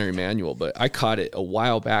the seminary manual, but I caught it a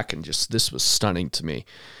while back and this was stunning to me.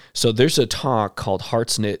 So there's a talk called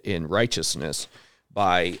Hearts Knit in Righteousness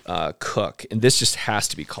by Cook, and this just has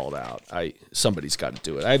to be called out. Somebody's got to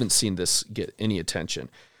do it. I haven't seen this get any attention.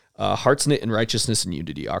 Hearts Knit in Righteousness and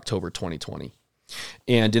Unity, October 2020.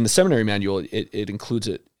 And in the seminary manual, it includes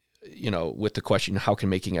it, with the question, how can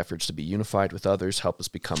making efforts to be unified with others help us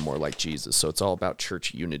become more like Jesus? So it's all about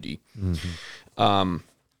church unity. Mm-hmm.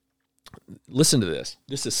 Listen to this.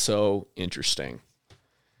 This is so interesting.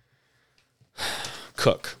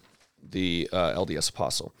 Cook, the LDS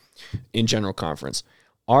apostle, in General Conference.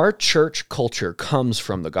 Our church culture comes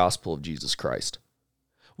from the gospel of Jesus Christ.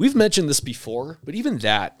 We've mentioned this before, but even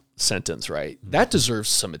that sentence, right, that deserves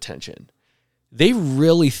some attention. They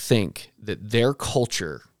really think that their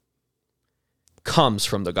culture comes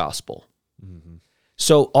from the gospel. Mm-hmm.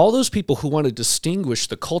 So all those people who want to distinguish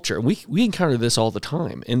the culture, and we encounter this all the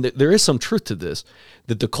time, and there is some truth to this,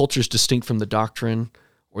 that the culture is distinct from the doctrine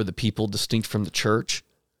or the people distinct from the church.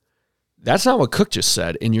 That's not what Cook just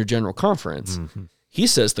said in your General Conference. Mm-hmm. He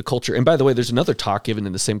says the culture, and by the way, there's another talk given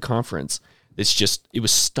in the same conference. It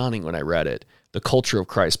was stunning when I read it. The Culture of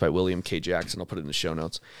Christ by William K. Jackson. I'll put it in the show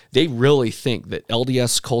notes. They really think that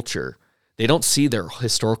LDS culture, they don't see their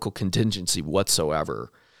historical contingency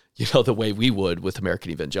whatsoever, the way we would with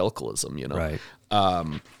American evangelicalism, Right.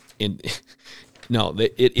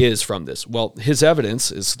 It is from this. Well, his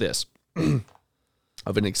evidence is this,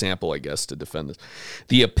 of an example, I guess, to defend this.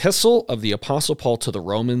 The epistle of the Apostle Paul to the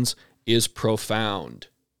Romans is profound.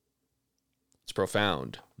 It's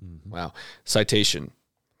profound. Mm-hmm. Wow. Citation.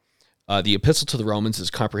 The epistle to the Romans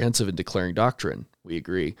is comprehensive in declaring doctrine. We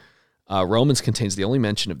agree. Romans contains the only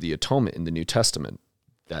mention of the atonement in the New Testament.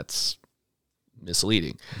 That's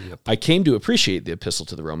misleading. Yep. I came to appreciate the epistle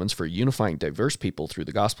to the Romans for unifying diverse people through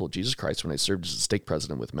the gospel of Jesus Christ when I served as a stake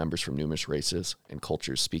president with members from numerous races and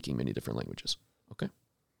cultures speaking many different languages. Okay.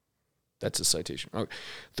 That's a citation. Okay.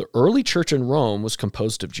 The early church in Rome was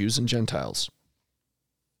composed of Jews and Gentiles.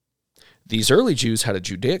 These early Jews had a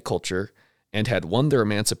Judaic culture and had won their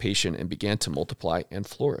emancipation and began to multiply and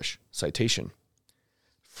flourish. Citation.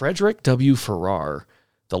 Frederick W. Farrar,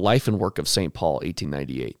 The Life and Work of St. Paul,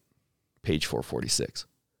 1898, page 446.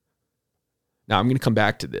 Now, I'm going to come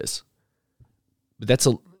back to this, but that's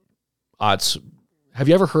a odd. Have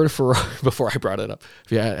you ever heard of Farrar before I brought it up?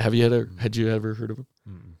 Had you ever heard of him?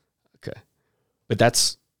 Mm-mm. Okay. But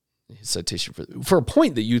that's his citation for a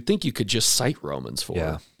point that you'd think you could just cite Romans for.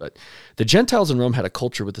 Yeah. But the Gentiles in Rome had a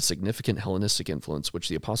culture with a significant Hellenistic influence, which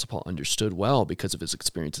the Apostle Paul understood well because of his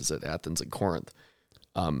experiences at Athens and Corinth.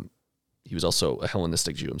 He was also a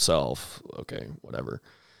Hellenistic Jew himself. Okay, whatever.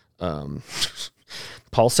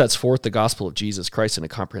 Paul sets forth the gospel of Jesus Christ in a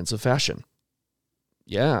comprehensive fashion.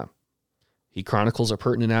 Yeah. He chronicles the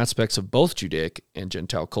pertinent aspects of both Judaic and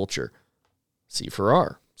Gentile culture. See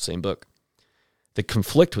Farrar, same book. That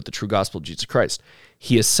conflict with the true gospel of Jesus Christ.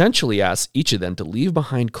 He essentially asks each of them to leave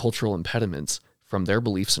behind cultural impediments from their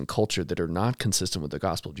beliefs and culture that are not consistent with the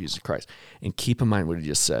gospel of Jesus Christ. And keep in mind what he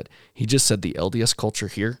just said. He just said the LDS culture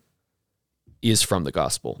here is from the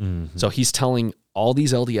gospel. Mm-hmm. So he's telling all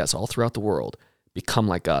these LDS all throughout the world, become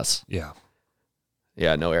like us. Yeah.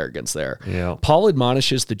 Yeah, no arrogance there. Yeah. Paul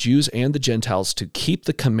admonishes the Jews and the Gentiles to keep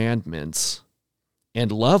the commandments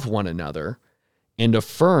and love one another, and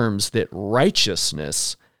affirms that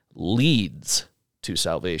righteousness leads to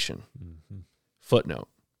salvation. Mm-hmm. Footnote.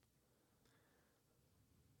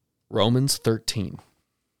 Romans 13.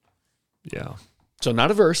 Yeah. So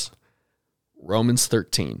not a verse. Romans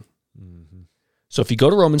 13. Mm-hmm. So if you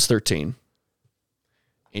go to Romans 13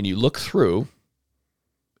 and you look through,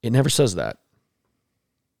 it never says that.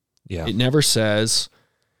 Yeah. It never says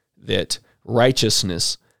that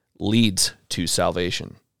righteousness leads to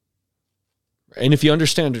salvation. And if you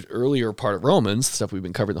understand the earlier part of Romans, the stuff we've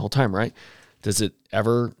been covering the whole time, right? Does it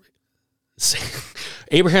ever say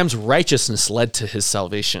Abraham's righteousness led to his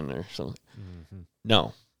salvation or something? Mm-hmm.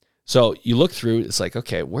 No. So you look through, it's like,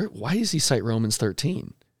 okay, why does he cite Romans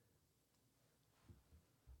 13?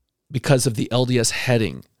 Because of the LDS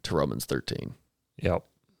heading to Romans 13. Yep.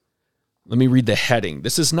 Let me read the heading.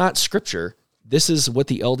 This is not scripture. This is what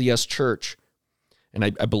the LDS church, and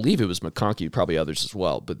I believe it was McConkie, probably others as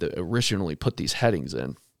well, but they originally put these headings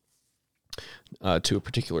in to a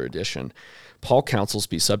particular edition. Paul counsels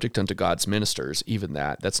be subject unto God's ministers, even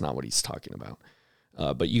that's not what he's talking about.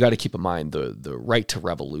 But you got to keep in mind the right to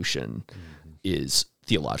revolution is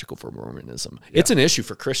theological for Mormonism. Yeah. It's an issue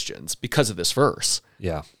for Christians because of this verse.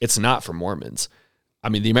 Yeah. It's not for Mormons. I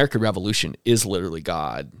mean, the American Revolution is literally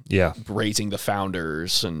God raising the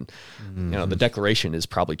founders, and the Declaration is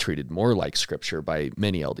probably treated more like Scripture by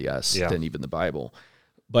many LDS than even the Bible.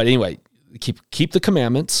 But anyway, keep the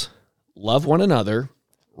commandments, love one another.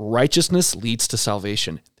 Righteousness leads to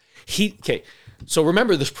salvation. So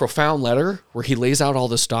remember this profound letter where he lays out all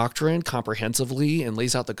this doctrine comprehensively and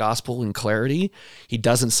lays out the gospel in clarity. He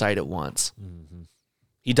doesn't cite it once. Mm-hmm.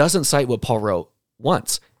 He doesn't cite what Paul wrote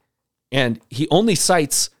once. And he only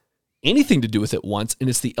cites anything to do with it once, and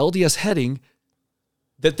it's the LDS heading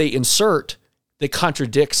that they insert that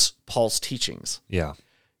contradicts Paul's teachings. Yeah.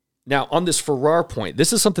 Now, on this Farrar point,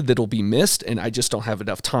 this is something that will be missed, and I just don't have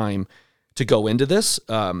enough time to go into this.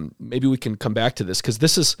 Maybe we can come back to this, because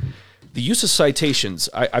this is the use of citations.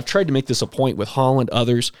 I've tried to make this a point with Holland,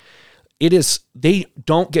 others. They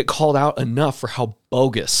don't get called out enough for how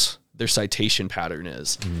bogus their citation pattern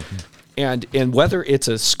is. Mm-hmm. And whether it's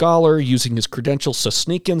a scholar using his credentials to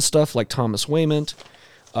sneak in stuff like Thomas Waymont,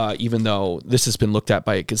 even though this has been looked at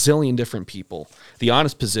by a gazillion different people, the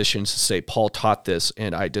honest position is to say Paul taught this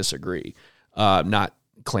and I disagree, not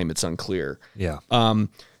claim it's unclear. Yeah.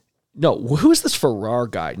 No, who is this Farrar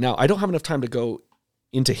guy? Now, I don't have enough time to go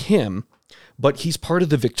into him, but he's part of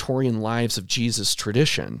the Victorian Lives of Jesus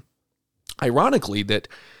tradition. Ironically, that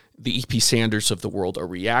the E.P. Sanders of the world are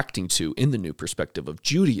reacting to in the new perspective of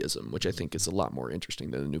Judaism, which I think is a lot more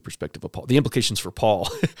interesting than the new perspective of Paul. The implications for Paul,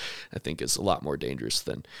 I think, is a lot more dangerous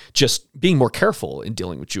than just being more careful in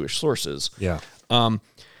dealing with Jewish sources. Yeah.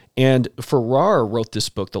 And Farrar wrote this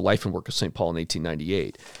book, The Life and Work of St. Paul, in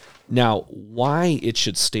 1898. Now, why it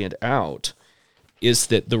should stand out is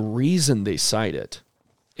that the reason they cite it,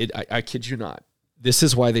 I kid you not, this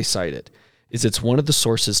is why they cite it, is it's one of the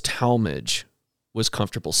sources Talmage was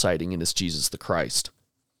comfortable citing, and it's Jesus the Christ.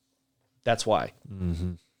 That's why.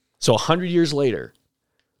 Mm-hmm. So 100 years later,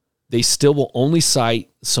 they still will only cite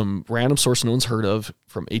some random source no one's heard of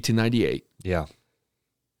from 1898. Yeah.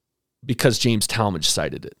 Because James Talmage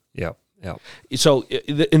cited it. Yeah. Yeah. So,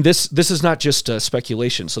 and this is not just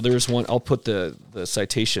speculation. So there's one, I'll put the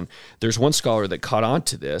citation. There's one scholar that caught on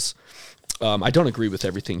to this. I don't agree with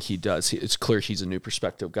everything he does. It's clear he's a New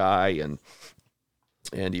Perspective guy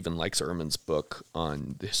and even likes Ehrman's book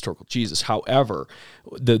on the historical Jesus. However,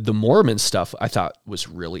 the Mormon stuff I thought was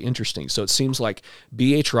really interesting. So it seems like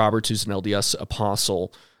B.H. Roberts, who's an LDS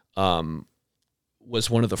apostle,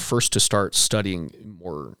 was one of the first to start studying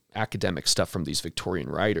more academic stuff from these Victorian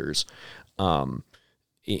writers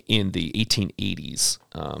in the 1880s,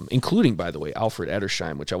 including, by the way, Alfred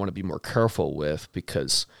Edersheim, which I want to be more careful with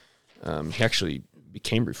because he actually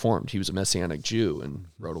became Reformed. He was a Messianic Jew and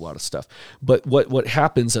wrote a lot of stuff. But what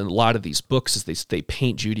happens in a lot of these books is they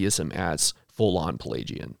paint Judaism as full-on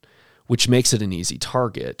Pelagian, which makes it an easy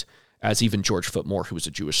target, as even George Foot Moore, who was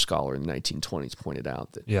a Jewish scholar in the 1920s, pointed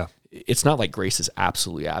out that it's not like grace is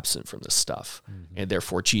absolutely absent from this stuff, and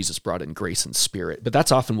therefore Jesus brought in grace and spirit. But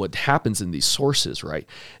that's often what happens in these sources, right?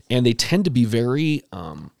 And they tend to be very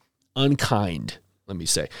unkind, let me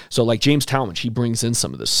say. So like James Talmage, he brings in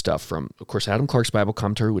some of this stuff from, of course, Adam Clark's Bible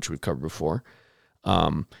Commentary, which we've covered before,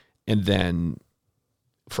 and then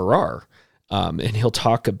Farrar. And he'll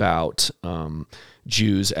talk about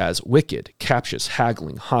Jews as wicked, captious,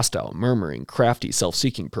 haggling, hostile, murmuring, crafty,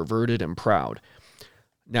 self-seeking, perverted, and proud.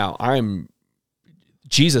 Now,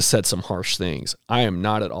 Jesus said some harsh things. I am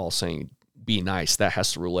not at all saying be nice. That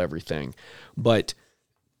has to rule everything. But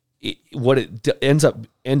what it ends up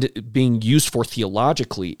being used for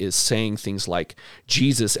theologically is saying things like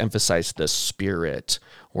Jesus emphasized the spirit,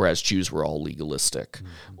 whereas Jews were all legalistic,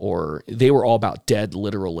 or they were all about dead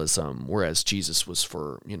literalism, whereas Jesus was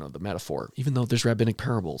for, the metaphor, even though there's rabbinic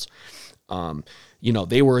parables.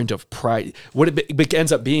 They were into pride. What it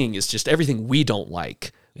ends up being is just everything we don't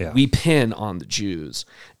like. Yeah. We pin on the Jews,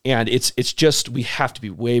 and it's just, we have to be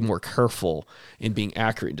way more careful in being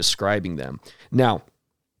accurate in describing them. Now,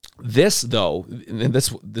 this, though, and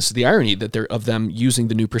this is the irony that they're of them using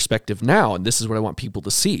the New Perspective now, and this is what I want people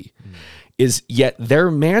to see, is yet their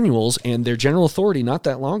manuals and their general authority not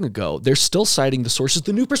that long ago, they're still citing the sources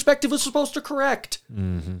the New Perspective is supposed to correct.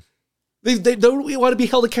 Mm-hmm. They don't want to be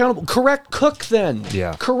held accountable. Correct Cook, then.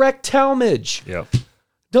 Yeah. Correct Talmage. Yeah.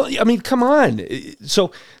 Come on.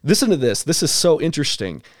 So listen to this. This is so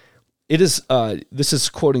interesting. It is, this is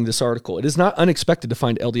quoting this article, it is not unexpected to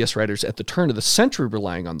find LDS writers at the turn of the century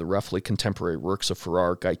relying on the roughly contemporary works of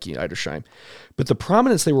Farrar, Geikie, and Edersheim, but the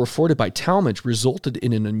prominence they were afforded by Talmage resulted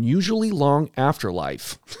in an unusually long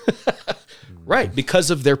afterlife. Right,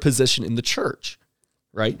 because of their position in the church,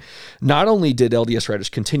 right? Not only did LDS writers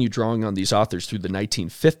continue drawing on these authors through the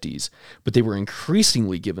 1950s, but they were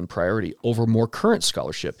increasingly given priority over more current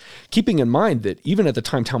scholarship, keeping in mind that even at the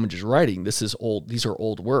time Talmage is writing, these are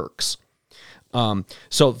old works.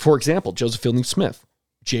 So, for example, Joseph Fielding Smith,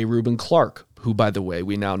 J. Reuben Clark, who, by the way,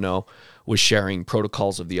 we now know was sharing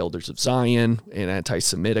Protocols of the Elders of Zion, an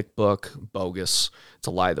anti-Semitic book, bogus, it's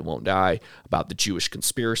a lie that won't die, about the Jewish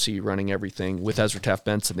conspiracy running everything with Ezra Taft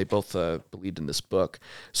Benson. They both believed in this book.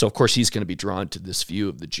 So, of course, he's going to be drawn to this view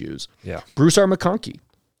of the Jews. Yeah. Bruce R. McConkie,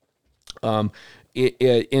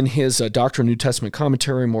 in his Doctrine of New Testament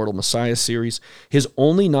Commentary, Immortal Messiah series, his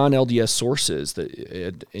only non-LDS sources,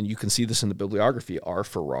 and you can see this in the bibliography, are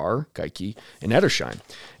Farrar, Geikie, and Edersheim.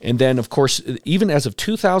 And then, of course, even as of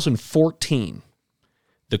 2014,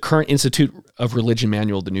 the current Institute of Religion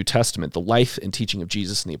Manual of the New Testament, the life and teaching of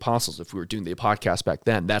Jesus and the apostles, if we were doing the podcast back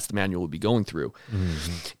then, that's the manual we'll be going through.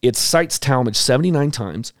 Mm-hmm. It cites Talmage 79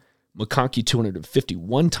 times, McConkie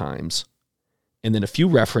 251 times, and then a few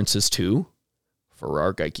references to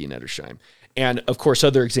Farrar, Geikie, and Edersheim. And, of course,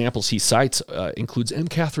 other examples he cites includes M.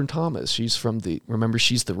 Catherine Thomas. She's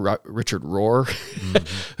she's the Richard Rohr.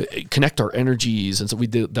 Mm-hmm. Connect Our Energies. And so we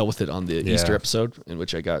dealt with it on the Easter episode in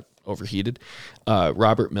which I got overheated.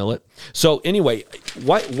 Robert Millett. So anyway,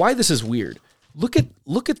 why this is weird. Look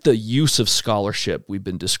at the use of scholarship we've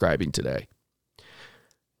been describing today.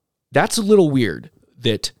 That's a little weird.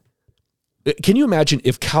 Can you imagine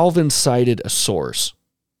if Calvin cited a source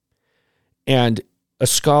and a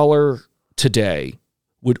scholar today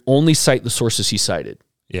would only cite the sources he cited?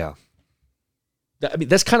 Yeah.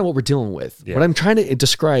 That's kind of what we're dealing with. Yeah. What I'm trying to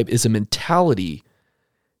describe is a mentality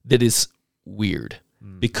that is weird.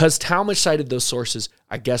 Because Talmage cited those sources,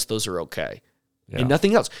 I guess those are okay. Yeah. And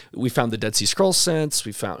nothing else. We found the Dead Sea Scrolls sense.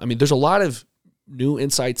 There's a lot of new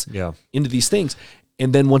insights into these things.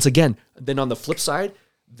 And then once again, on the flip side,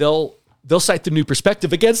 they'll they'll cite the new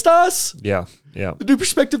perspective against us. Yeah. Yeah. The new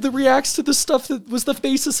perspective that reacts to the stuff that was the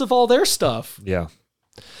basis of all their stuff. Yeah.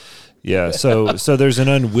 Yeah. So there's an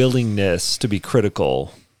unwillingness to be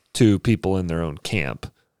critical to people in their own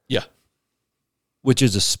camp. Yeah. Which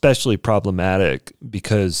is especially problematic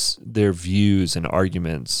because their views and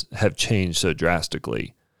arguments have changed so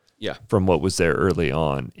drastically from what was there early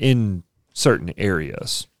on in certain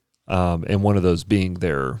areas. And one of those being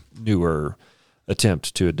their newer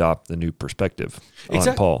attempt to adopt the new perspective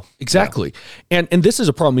on Paul. Exactly. Yeah. And this is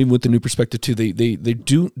a problem even with the new perspective too. They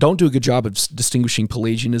don't do a good job of distinguishing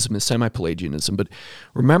Pelagianism and semi-Pelagianism. But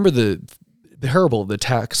remember the parable of the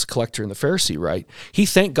tax collector and the Pharisee, right? He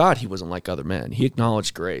thanked God he wasn't like other men. He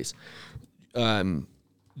acknowledged grace.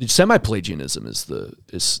 Semi-Pelagianism is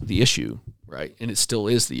the issue, right? And it still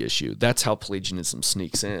is the issue. That's how Pelagianism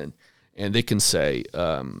sneaks in. And they can say,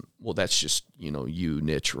 well, that's just, you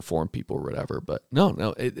niche reform people or whatever. But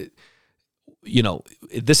no,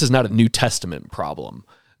 this is not a New Testament problem.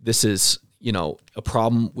 This is, a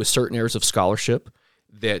problem with certain areas of scholarship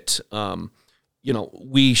that,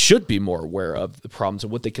 we should be more aware of the problems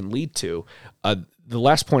and what they can lead to. The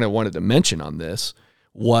last point I wanted to mention on this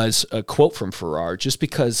was a quote from Farrar, just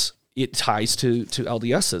because it ties to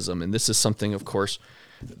LDSism. And this is something, of course,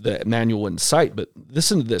 the manual wouldn't cite, but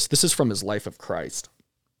listen to this. This is from his Life of Christ.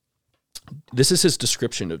 This is his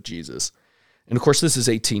description of Jesus. And of course, this is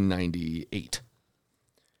 1898.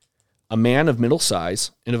 A man of middle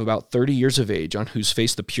size and of about 30 years of age, on whose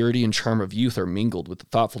face the purity and charm of youth are mingled with the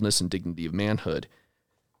thoughtfulness and dignity of manhood.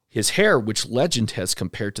 His hair, which legend has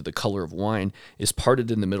compared to the color of wine, is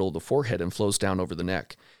parted in the middle of the forehead and flows down over the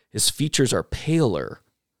neck. His features are paler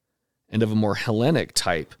and of a more Hellenic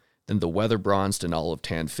type than the weather-bronzed and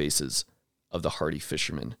olive-tanned faces of the hardy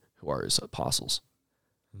fishermen who are his apostles.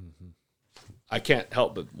 Mm-hmm. I can't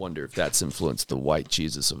help but wonder if that's influenced the white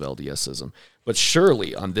Jesus of LDSism. But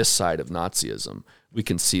surely on this side of Nazism, we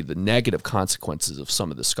can see the negative consequences of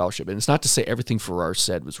some of the scholarship. And it's not to say everything Farrar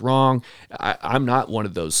said was wrong. I'm not one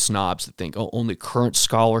of those snobs that think, only current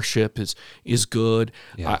scholarship is good.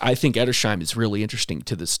 Yeah. I think Edersheim is really interesting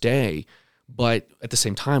to this day. But at the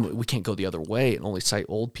same time, we can't go the other way and only cite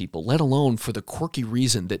old people, let alone for the quirky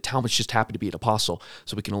reason that Talmadge just happened to be an apostle,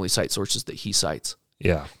 so we can only cite sources that he cites.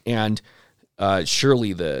 Yeah. And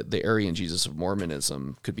surely the Aryan Jesus of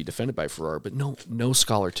Mormonism could be defended by Farrar, but no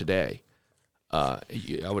scholar today, I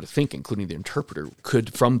would think, including the interpreter,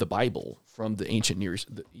 could, from the Bible, from the ancient Near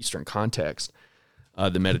Eastern context,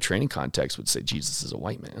 the Mediterranean context, would say Jesus is a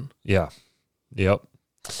white man. Yeah. Yep.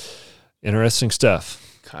 Interesting stuff.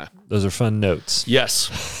 Okay. Those are fun notes. Yes.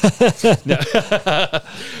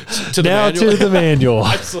 To the manual.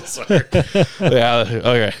 I'm so sorry. Yeah.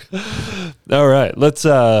 Okay. All right. Let's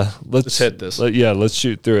hit this. Let's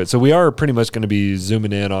shoot through it. So we are pretty much going to be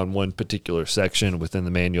zooming in on one particular section within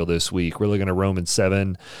the manual this week. We're looking at Romans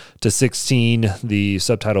 7 to 16. The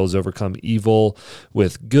subtitle is Overcome Evil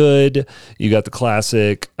with Good. You got the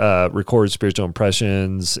classic record spiritual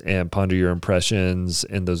impressions and ponder your impressions,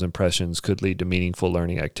 and those impressions could lead to meaningful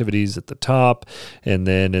learning activities at the top. And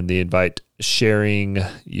then in the invite sharing,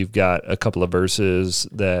 you've got a couple of verses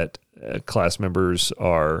that class members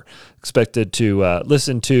are expected to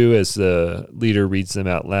listen to as the leader reads them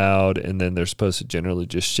out loud, and then they're supposed to generally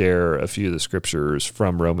just share a few of the scriptures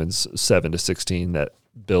from Romans 7 to 16 that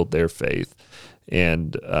build their faith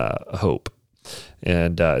and hope.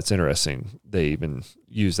 And it's interesting they even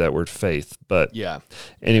use that word faith. But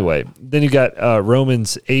anyway, then you got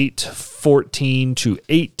Romans 8:14 to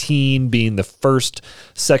 18 being the first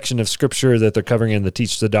section of scripture that they're covering in the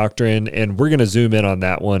Teach the Doctrine. And we're going to zoom in on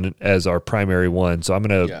that one as our primary one. So I'm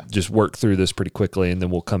going to just work through this pretty quickly, and then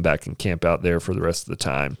we'll come back and camp out there for the rest of the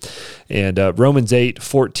time. And Romans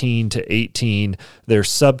 8:14 to 18, their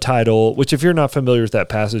subtitle, which if you're not familiar with that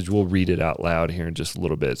passage, we'll read it out loud here in just a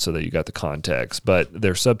little bit so that you got the context. But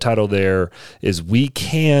their subtitle there is We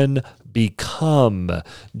Can Become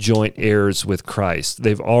Joint Heirs with Christ.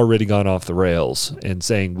 They've already gone off the rails and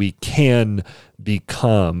saying we can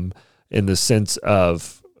become, in the sense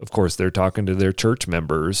of course, they're talking to their church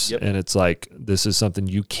members, and it's like, this is something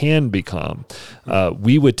you can become.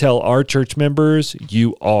 We would tell our church members,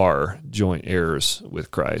 you are joint heirs with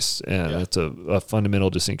Christ. And that's a fundamental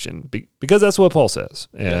distinction because that's what Paul says.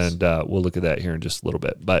 And we'll look at that here in just a little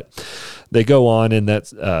bit. But they go on in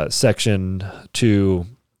that section to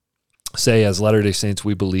say, as Latter-day Saints,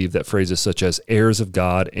 we believe that phrases such as heirs of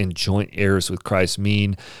God and joint heirs with Christ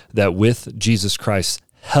mean that with Jesus Christ's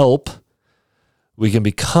help, we can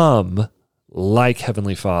become like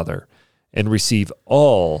Heavenly Father and receive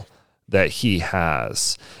all that he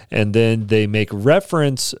has. And then they make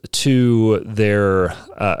reference to their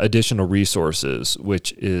additional resources,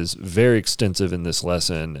 which is very extensive in this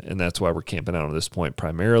lesson, and that's why we're camping out on this point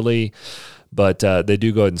primarily. But they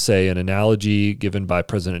do go ahead and say an analogy given by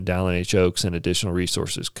President Dallin H. Oaks and additional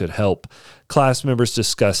resources could help class members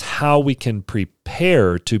discuss how we can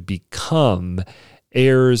prepare to become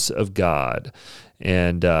heirs of God.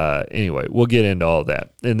 And anyway, we'll get into all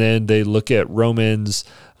that. And then they look at Romans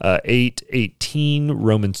 8:18,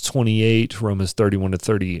 Romans 28, Romans 31 to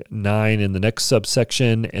 39 in the next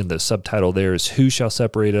subsection. And the subtitle there is Who Shall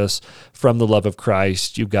Separate Us from the Love of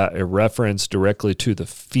Christ? You've got a reference directly to the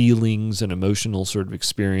feelings and emotional sort of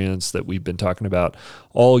experience that we've been talking about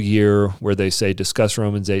all year, where they say discuss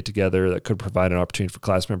Romans 8 together. That could provide an opportunity for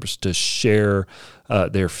class members to share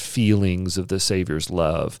their feelings of the Savior's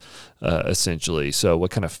love, essentially. So what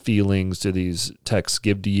kind of feelings do these texts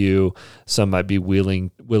give to you? Some might be willing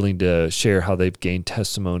to share how they've gained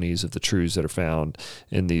testimonies of the truths that are found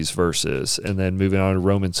in these verses. And then moving on to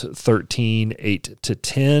Romans 13, 8 to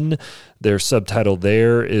 10, their subtitle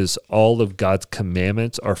there is All of God's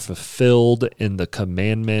Commandments are fulfilled in the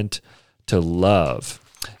commandment to love.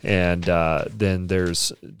 And then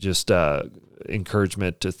there's just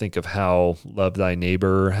encouragement to think of how love thy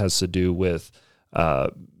neighbor has to do with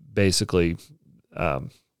basically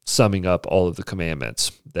summing up all of the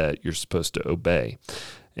commandments that you're supposed to obey.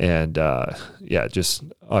 And just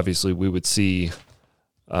obviously we would see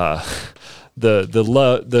the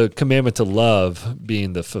commandment to love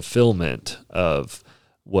being the fulfillment of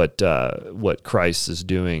what Christ is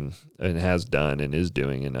doing and has done and is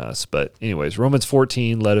doing in us. But anyways, Romans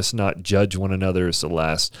 14, let us not judge one another is the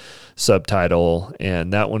last subtitle.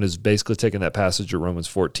 And that one is basically taking that passage of Romans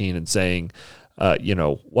 14 and saying,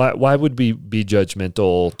 why would we be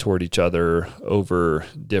judgmental toward each other over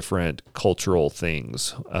different cultural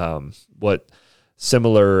things? What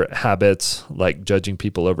similar habits, like judging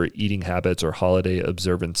people over eating habits or holiday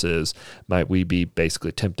observances, might we be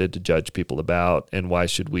basically tempted to judge people about? And why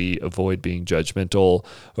should we avoid being judgmental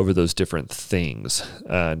over those different things?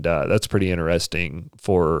 And that's pretty interesting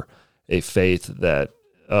for a faith that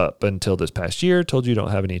up until this past year told you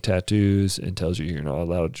don't have any tattoos and tells you you're not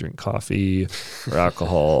allowed to drink coffee or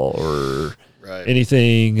alcohol or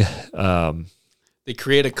anything. They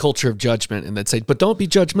create a culture of judgment and then say, but don't be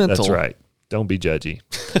judgmental. That's right. Don't be judgy.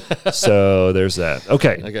 So there's that.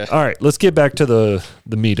 Okay. All right. Let's get back to the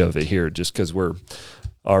meat of it here, just because we're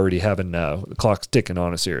already having the clock's ticking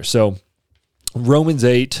on us here. So Romans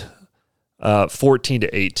 8, 14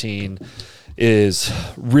 to 18 is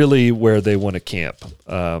really where they want to camp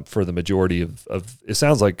for the majority of it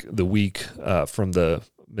sounds like the week from the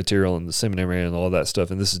material in the seminary and all that stuff.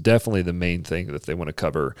 And this is definitely the main thing that they want to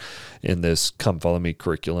cover in this Come Follow Me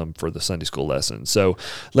curriculum for the Sunday school lesson. So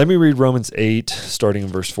let me read Romans 8, starting in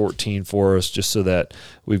verse 14 for us, just so that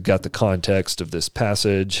we've got the context of this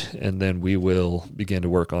passage, and then we will begin to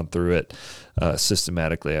work on through it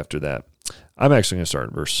systematically after that. I'm actually going to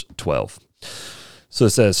start in verse 12. So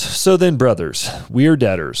it says, So then, brothers, we are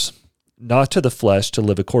debtors, not to the flesh, to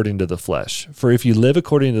live according to the flesh. For if you live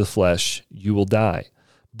according to the flesh, you will die.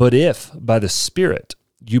 But if, by the Spirit,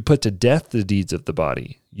 you put to death the deeds of the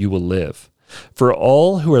body, you will live. For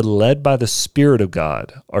all who are led by the Spirit of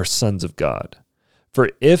God are sons of God. For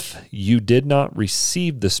you did not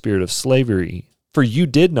receive the spirit of slavery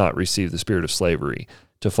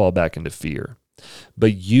to fall back into fear,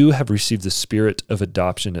 but you have received the Spirit of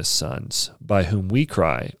adoption as sons, by whom we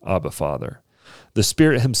cry, Abba, Father. The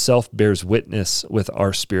Spirit himself bears witness with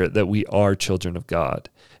our spirit that we are children of God.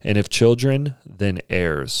 And if children, then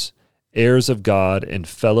heirs, heirs of God and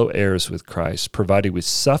fellow heirs with Christ, provided we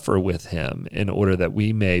suffer with him in order that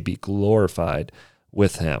we may be glorified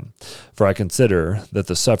with him. For I consider that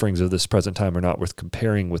the sufferings of this present time are not worth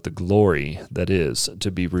comparing with the glory that is to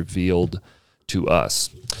be revealed to us.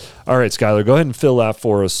 All right, Skylar, go ahead and fill out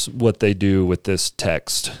for us what they do with this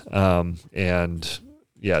text.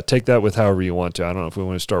 Take that with however you want to. I don't know if we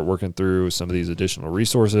want to start working through some of these additional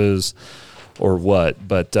resources or what,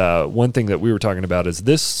 but one thing that we were talking about is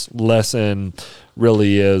this lesson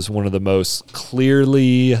really is one of the most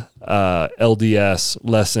clearly LDS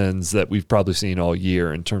lessons that we've probably seen all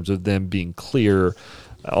year in terms of them being clear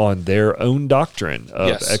on their own doctrine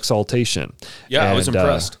of exaltation. Yeah, I was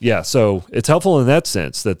impressed. So it's helpful in that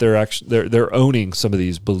sense that they're owning some of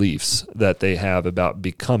these beliefs that they have about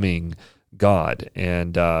becoming God,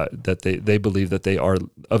 and that they believe that they are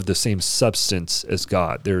of the same substance as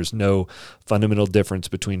God. There's no fundamental difference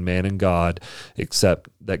between man and God, except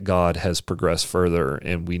that God has progressed further,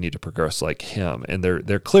 and we need to progress like him. And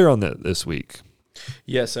they're clear on that this week.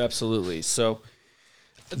 Yes, absolutely. So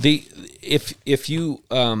If you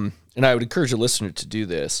and I would encourage a listener to do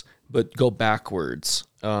this, but go backwards.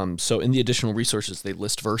 So in the additional resources, they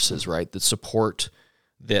list verses, right, that support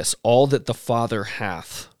this. All that the Father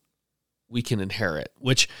hath, we can inherit,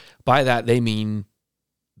 which by that they mean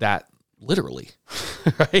that literally,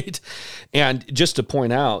 right? And just to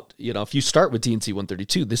point out, if you start with D&C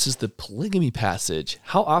 132, this is the polygamy passage.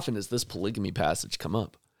 How often does this polygamy passage come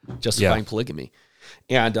up? Justifying polygamy.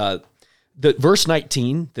 And the verse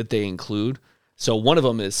 19 that they include, so one of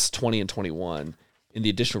them is 20 and 21. In the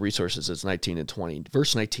additional resources, it's 19 and 20.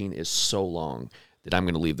 Verse 19 is so long that I'm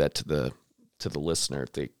going to leave that to the listener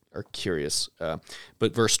if they are curious.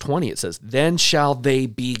 But verse 20, it says, "Then shall they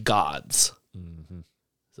be gods." Mm-hmm.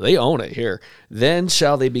 So they own it here. "Then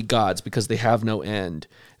shall they be gods, because they have no end.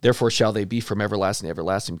 Therefore shall they be from everlasting to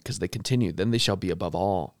everlasting, because they continue. Then they shall be above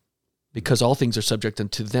all, because all things are subject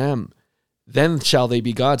unto them. Then shall they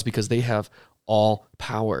be gods, because they have all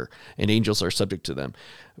power, and angels are subject to them.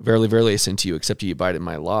 Verily, verily, I say unto you, except ye abide in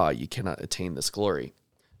my law, ye cannot attain this glory."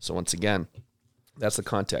 So once again, that's the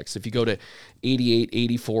context. If you go to 88,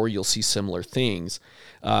 84, you'll see similar things.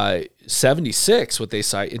 76, what they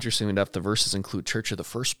cite, interestingly enough, the verses include Church of the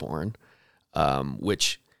Firstborn,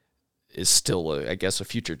 which is still, I guess, a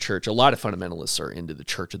future church. A lot of fundamentalists are into the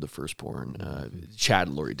Church of the Firstborn. Chad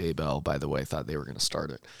and Lori Daybell, by the way, thought they were going to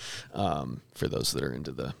start it, for those that are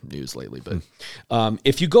into the news lately. But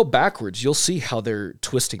if you go backwards, you'll see how they're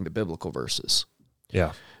twisting the biblical verses.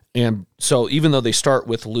 Yeah. And so even though they start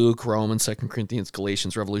with Luke, Romans, 2 Corinthians,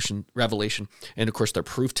 Galatians, Revelation, and of course they're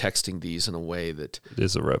proof texting these in a way that... It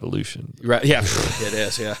is a revolution. Right, yeah, it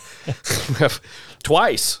is, yeah.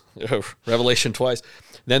 Twice. Revelation twice.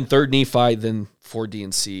 Then 3rd Nephi, then 5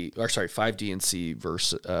 D&C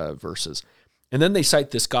verses. And then they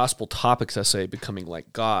cite this gospel topics essay, Becoming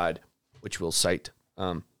Like God, which we'll cite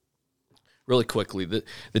really quickly. The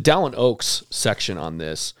Dallin Oaks section on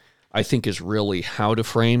this, I think, is really how to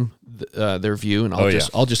frame their view, and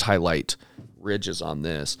I'll just highlight ridges on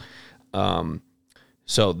this.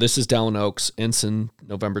 So this is Dallin Oaks, Ensign,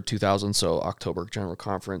 November 2000, so October General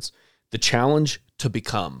Conference. The challenge to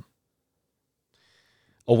become.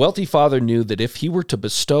 A wealthy father knew that if he were to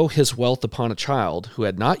bestow his wealth upon a child who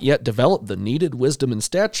had not yet developed the needed wisdom and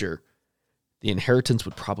stature, the inheritance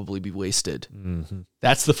would probably be wasted. Mm-hmm.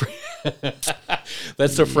 That's the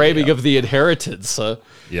framing of the inheritance.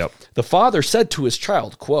 Yep. The father said to his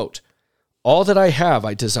child, quote, "All that I have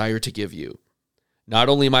I desire to give you, not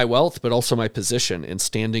only my wealth, but also my position and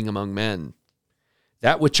standing among men.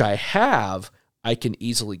 That which I have I can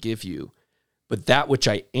easily give you, but that which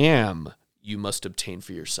I am you must obtain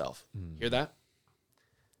for yourself." Hear that?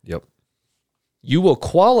 Yep. "You will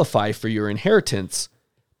qualify for your inheritance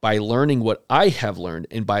by learning what I have learned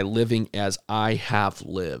and by living as I have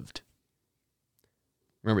lived."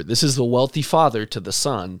 Remember, this is the wealthy father to the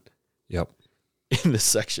son. Yep. In this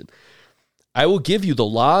section. "I will give you the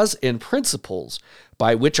laws and principles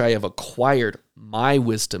by which I have acquired my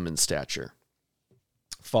wisdom and stature.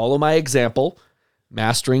 Follow my example,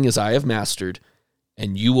 mastering as I have mastered,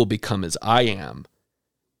 and you will become as I am,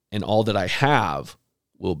 and all that I have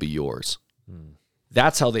will be yours."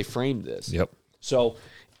 That's how they framed this. Yep. So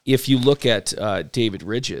if you look at David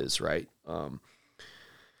Ridges, right?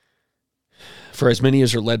 "For as many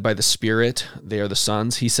as are led by the Spirit, they are the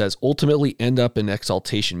sons," he says, "ultimately end up in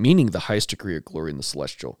exaltation," meaning the highest degree of glory in the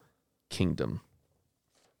celestial kingdom.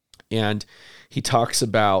 And he talks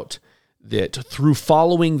about that through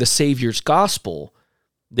following the Savior's gospel,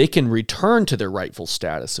 they can return to their rightful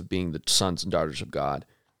status of being the sons and daughters of God,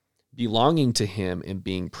 belonging to him and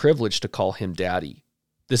being privileged to call him daddy.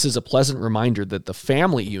 This is a pleasant reminder that the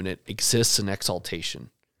family unit exists in exaltation.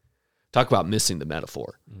 Talk about missing the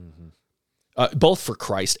metaphor. Mm-hmm. Both for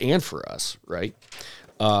Christ and for us, right?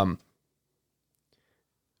 Paul,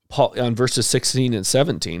 on verses 16 and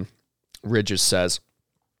 17, Ridges says,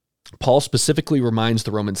 Paul specifically reminds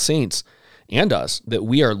the Roman saints and us that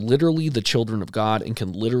we are literally the children of God and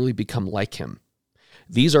can literally become like him.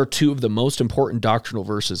 These are two of the most important doctrinal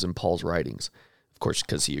verses in Paul's writings, of course,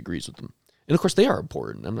 because he agrees with them. And of course, they are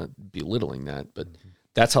important. I'm not belittling that, but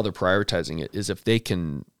that's how they're prioritizing it, is if they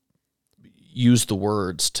can use the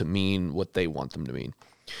words to mean what they want them to mean,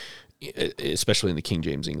 especially in the King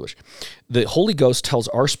James English. The Holy Ghost tells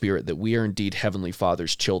our spirit that we are indeed Heavenly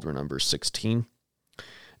Father's children on verse 16.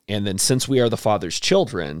 And then since we are the Father's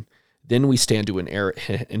children, then we stand to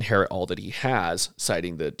inherit all that he has,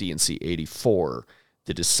 citing the D&C 84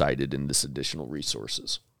 that is cited in this additional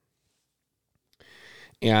resources.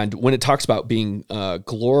 And when it talks about being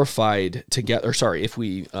glorified together, if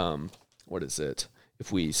we,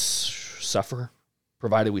 if we suffer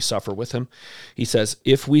provided we suffer with him. He says,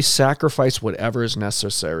 if we sacrifice whatever is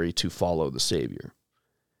necessary to follow the Savior.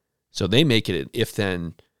 So they make it an if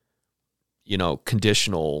then,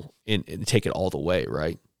 conditional and take it all the way,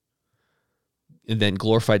 right? And then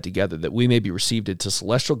glorified together, that we may be received into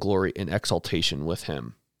celestial glory and exaltation with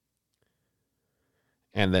him.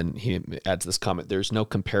 And then he adds this comment, there's no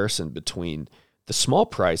comparison between the small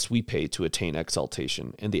price we pay to attain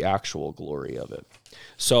exaltation and the actual glory of it.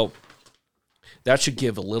 So that should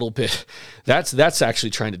give a little bit, that's actually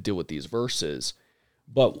trying to deal with these verses.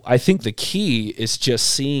 But I think the key is just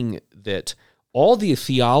seeing that all the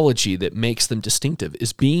theology that makes them distinctive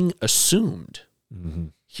is being assumed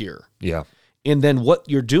here. Yeah. And then what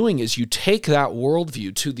you're doing is you take that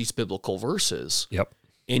worldview to these biblical verses. Yep.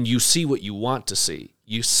 And you see what you want to see.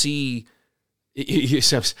 You see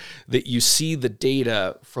that you see the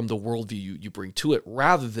data from the worldview you bring to it,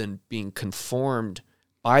 rather than being conformed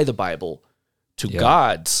by the Bible to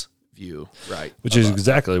God's view, right? Which is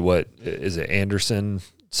exactly what, is it Anderson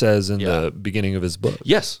says in the beginning of his book?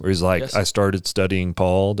 Yes. Where he's like, I started studying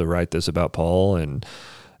Paul to write this about Paul, and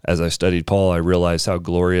as I studied Paul, I realized how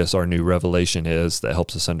glorious our new revelation is that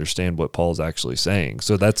helps us understand what Paul's actually saying.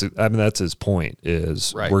 So that's his point,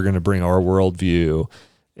 is we're going to bring our worldview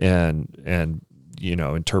and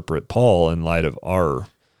interpret Paul in light of our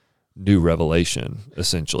new revelation,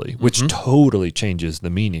 essentially, which totally changes the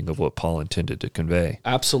meaning of what Paul intended to convey.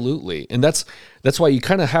 Absolutely. And that's why you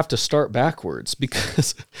kind of have to start backwards,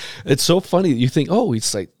 because it's so funny. You think, oh,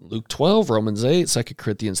 it's like Luke 12, Romans 8, 2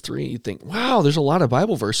 Corinthians 3. You think, wow, there's a lot of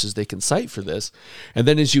Bible verses they can cite for this. And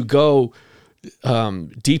then as you go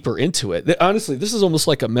deeper into it, honestly, this is almost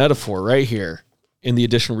like a metaphor right here in the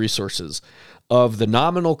additional resources of the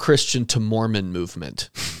nominal Christian to Mormon movement.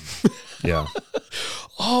 Yeah.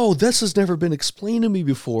 Oh, this has never been explained to me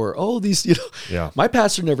before. Oh, my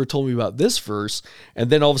pastor never told me about this verse.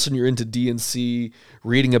 And then all of a sudden you're into D&C,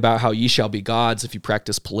 reading about how ye shall be gods if you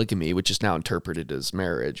practice polygamy, which is now interpreted as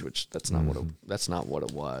marriage, which that's not what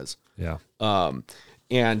it was. Yeah.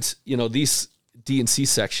 And these D&C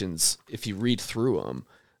sections, if you read through them,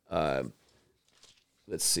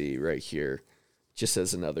 let's see right here, just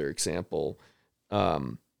as another example,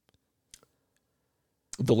 the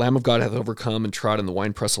Lamb of God hath overcome and trod in the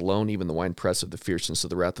winepress alone, even the winepress of the fierceness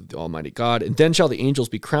of the wrath of the Almighty God. And then shall the angels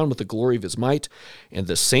be crowned with the glory of his might, and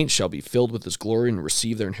the saints shall be filled with his glory and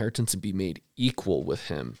receive their inheritance and be made equal with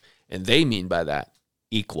him. And they mean by that,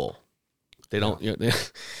 equal. They don't,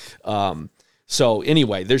 so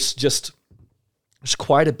anyway, there's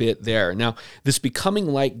quite a bit there. Now, this Becoming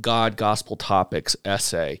Like God Gospel Topics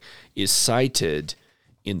essay is cited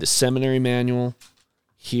in the seminary manual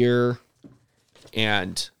here,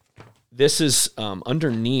 and this is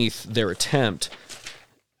underneath their attempt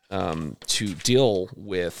to deal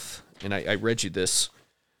with, and I read you this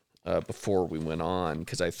before we went on,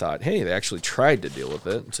 because I thought, hey, they actually tried to deal with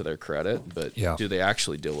it, to their credit, but do they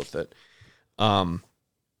actually deal with it?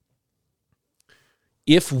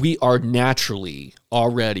 If we are naturally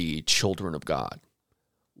already children of God,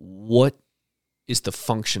 what is the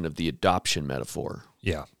function of the adoption metaphor?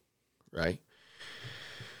 Yeah. Right?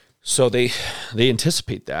 So they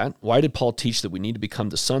anticipate that. Why did Paul teach that we need to become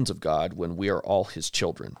the sons of God when we are all his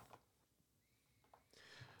children?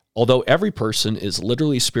 Although every person is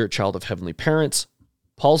literally a spirit child of heavenly parents,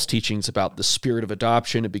 Paul's teachings about the spirit of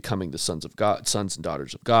adoption and becoming the sons of God, sons and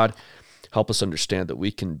daughters of God, help us understand that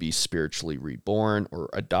we can be spiritually reborn or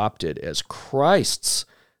adopted as Christ's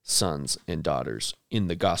sons and daughters in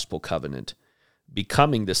the gospel covenant.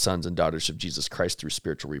 Becoming the sons and daughters of Jesus Christ through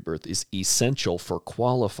spiritual rebirth is essential for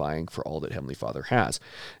qualifying for all that Heavenly Father has.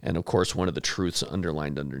 And of course, one of the truths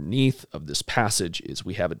underlined underneath of this passage is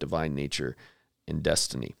we have a divine nature and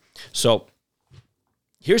destiny. So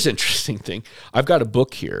here's an interesting thing. I've got a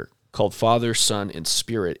book here called Father, Son, and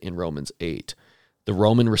Spirit in Romans 8, the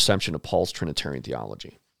Roman reception of Paul's Trinitarian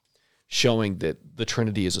theology, showing that the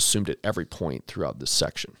Trinity is assumed at every point throughout this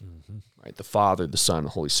section. Mm-hmm. Right? The Father, the Son,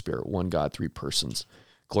 the Holy Spirit, one God, three persons.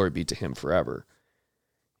 Glory be to him forever.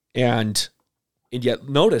 And yet,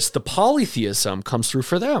 notice, the polytheism comes through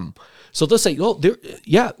for them. So they'll say, oh,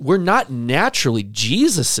 we're not naturally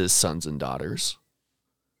Jesus' sons and daughters.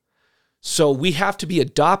 So we have to be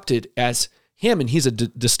adopted as him, and he's a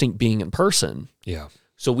distinct being in person. Yeah.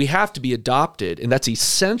 So we have to be adopted, and that's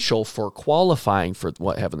essential for qualifying for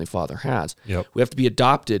what Heavenly Father has. Yep. We have to be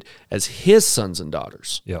adopted as his sons and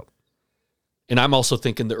daughters. Yep. And I'm also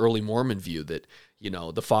thinking the early Mormon view that,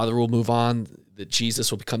 the Father will move on, that Jesus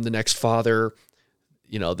will become the next Father,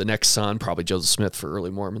 the next Son, probably Joseph Smith for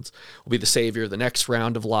early Mormons, will be the Savior, the next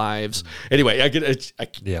round of lives. Anyway,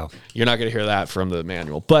 you're not going to hear that from the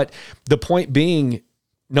manual. But the point being,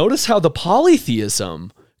 notice how the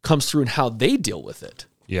polytheism comes through and how they deal with it.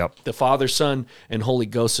 Yep. The Father, Son, and Holy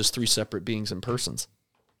Ghost as three separate beings and persons.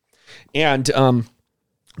 And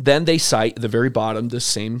then they cite at the very bottom this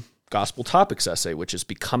same gospel topics essay, which is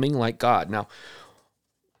becoming like God. Now,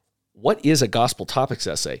 what is a gospel topics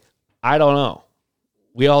essay? I don't know.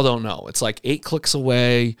 We all don't know. It's like 8 clicks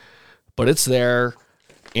away, but it's there.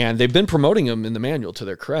 And they've been promoting them in the manual to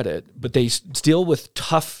their credit, but they deal with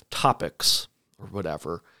tough topics or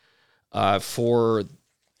whatever for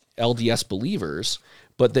LDS believers.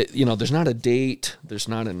 But there's not a date, there's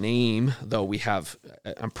not a name, though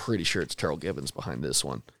I'm pretty sure it's Terrell Gibbons behind this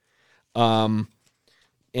one.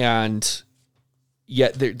 And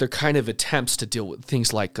yet they're kind of attempts to deal with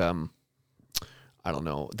things like, I don't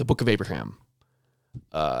know, the Book of Abraham,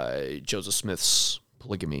 Joseph Smith's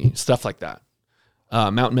polygamy, stuff like that.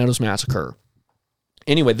 Mountain Meadows Massacre.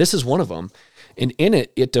 Anyway, this is one of them. And in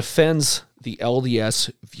it, it defends the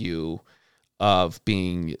LDS view of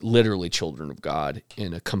being literally children of God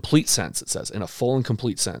in a complete sense, it says, in a full and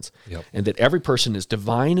complete sense. Yep. And that every person is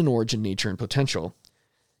divine in origin, nature, and potential.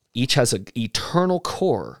 Each has an eternal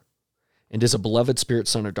core and is a beloved spirit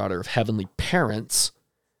son or daughter of heavenly parents.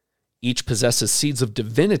 Each possesses seeds of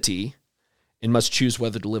divinity and must choose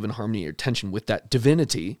whether to live in harmony or tension with that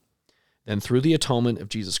divinity. Then through the atonement of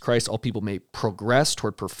Jesus Christ, all people may progress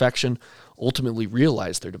toward perfection, ultimately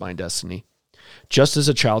realize their divine destiny. Just as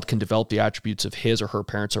a child can develop the attributes of his or her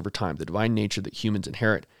parents over time, the divine nature that humans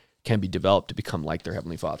inherit can be developed to become like their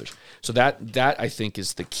heavenly fathers. So that I think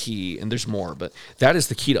is the key, and there's more, but that is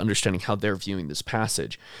the key to understanding how they're viewing this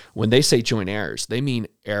passage. When they say joint heirs, they mean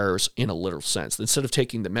heirs in a literal sense. Instead of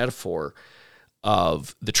taking the metaphor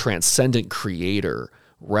of the transcendent creator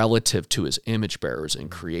relative to his image bearers in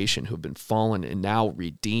creation who have been fallen and now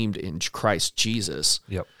redeemed in Christ Jesus.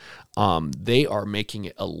 Yep. They are making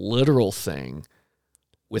it a literal thing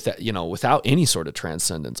without any sort of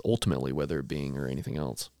transcendence, ultimately, whether it being or anything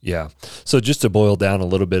else. Yeah. So just to boil down a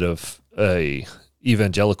little bit of a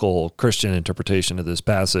evangelical Christian interpretation of this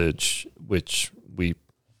passage, which we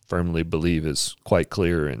firmly believe is quite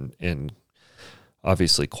clear and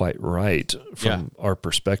obviously quite right from our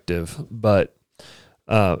perspective, but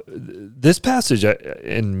this passage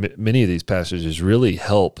and many of these passages really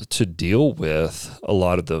help to deal with a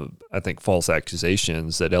lot of the, I think, false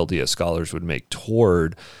accusations that LDS scholars would make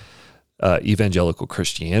toward evangelical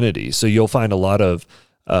Christianity. So you'll find a lot of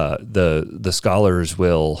the scholars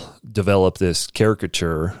will develop this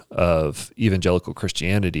caricature of evangelical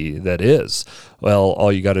Christianity that is, well,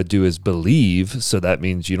 all you got to do is believe, so that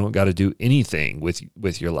means you don't got to do anything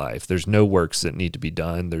with your life. There's no works that need to be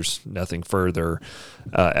done. There's nothing further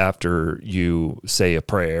after you say a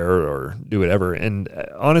prayer or do whatever. And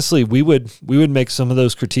honestly, we would make some of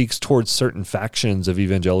those critiques towards certain factions of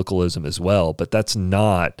evangelicalism as well, but that's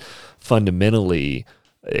not fundamentally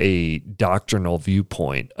a doctrinal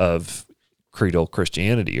viewpoint of creedal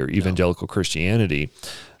Christianity or evangelical Christianity.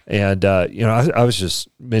 And, I was just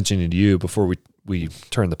mentioning to you before we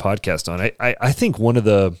turned the podcast on, I think one of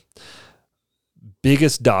the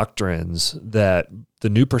biggest doctrines that the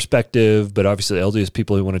New Perspective, but obviously LDS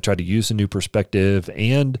people who want to try to use a New Perspective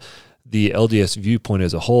and the LDS viewpoint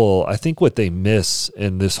as a whole, I think what they miss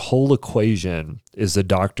in this whole equation is the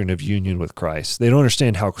doctrine of union with Christ. They don't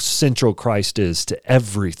understand how central Christ is to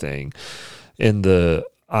everything in the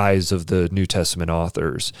eyes of the New Testament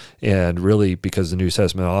authors. And really, because the New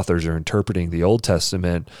Testament authors are interpreting the Old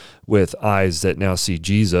Testament with eyes that now see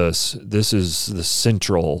Jesus, this is the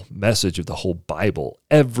central message of the whole Bible.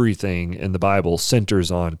 Everything in the Bible centers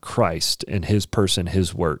on Christ and his person,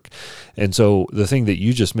 his work. And so the thing that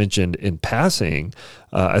you just mentioned in passing,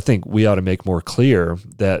 I think we ought to make more clear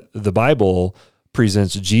that the Bible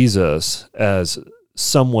presents Jesus as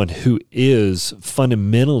someone who is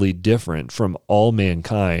fundamentally different from all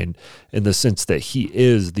mankind in the sense that he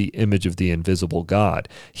is the image of the invisible God.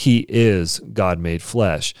 He is God made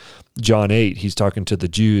flesh. John 8, he's talking to the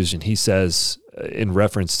Jews and he says, in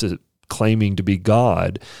reference to claiming to be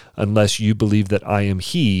God, unless you believe that I am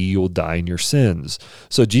he, you'll die in your sins.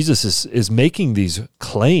 So Jesus is making these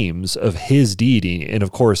claims of his deity. And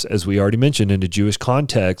of course, as we already mentioned, in a Jewish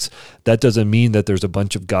context, that doesn't mean that there's a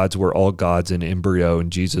bunch of gods where all gods in embryo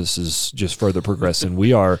and Jesus is just further progressing.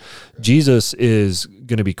 Jesus is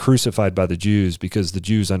going to be crucified by the Jews because the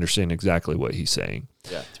Jews understand exactly what he's saying.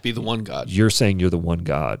 Yeah, to be the one God. You're saying you're the one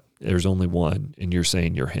God. There's only one, and you're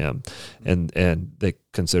saying you're him. And they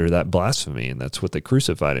consider that blasphemy, and that's what they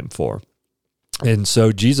crucified him for. And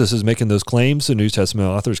so Jesus is making those claims. The New Testament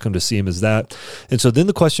authors come to see him as that. And so then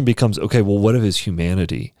the question becomes, okay, well, what of his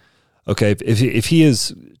humanity? Okay, if he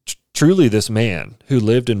is truly this man who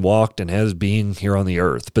lived and walked and has being here on the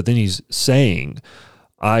earth. But then he's saying,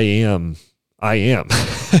 I am, I am,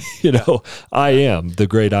 I am the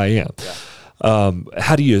great I am. Yeah.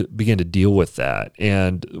 How do you begin to deal with that?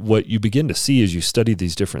 And what you begin to see as you study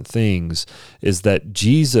these different things is that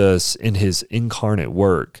Jesus in his incarnate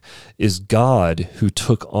work is God who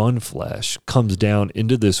took on flesh, comes down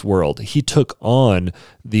into this world. He took on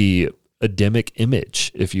the Adamic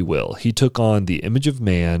image, if you will. He took on the image of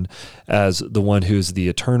man as the one who is the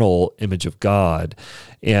eternal image of God.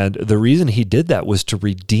 And the reason he did that was to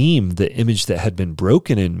redeem the image that had been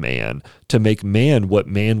broken in man, to make man what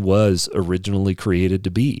man was originally created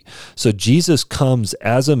to be. So Jesus comes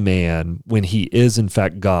as a man when he is in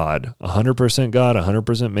fact God, 100% God,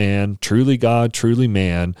 100% man, truly God, truly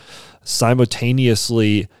man,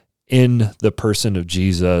 simultaneously in the person of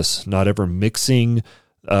Jesus, not ever mixing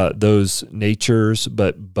those natures,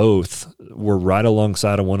 but both were right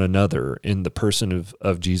alongside of one another in the person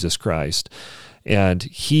of Jesus Christ. And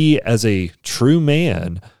he, as a true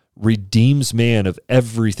man, redeems man of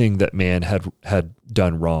everything that man had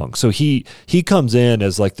done wrong. So he comes in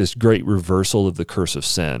as like this great reversal of the curse of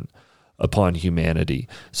sin upon humanity,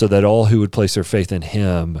 so that all who would place their faith in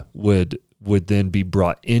him would then be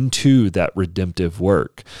brought into that redemptive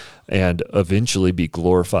work and eventually be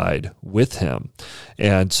glorified with him.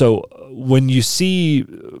 And so when you see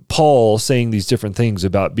Paul saying these different things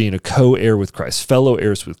about being a co-heir with Christ, fellow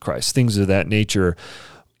heirs with Christ, things of that nature,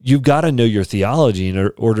 you've got to know your theology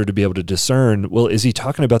in order to be able to discern, well, is he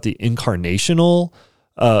talking about the incarnational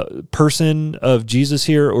person of Jesus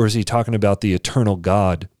here, or is he talking about the eternal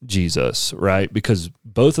God Jesus, right? Because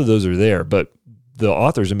both of those are there, but the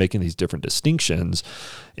authors are making these different distinctions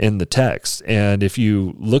in the text. And if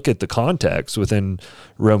you look at the context within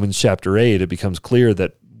Romans chapter 8, it becomes clear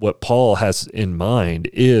that what Paul has in mind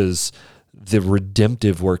is the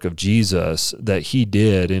redemptive work of Jesus that he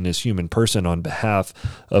did in his human person on behalf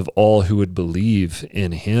of all who would believe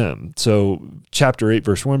in him. So chapter 8,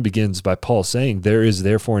 verse 1 begins by Paul saying, there is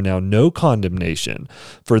therefore now no condemnation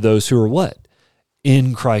for those who are what?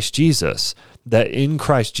 In Christ Jesus. That in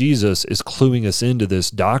Christ Jesus is cluing us into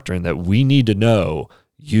this doctrine that we need to know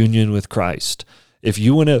union with Christ. If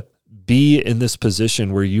you want to be in this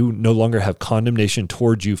position where you no longer have condemnation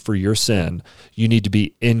towards you for your sin, you need to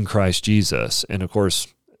be in Christ Jesus. And of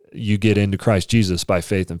course, you get into Christ Jesus by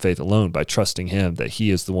faith and faith alone, by trusting him that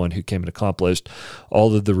he is the one who came and accomplished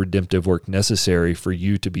all of the redemptive work necessary for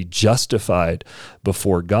you to be justified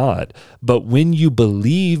before God. But when you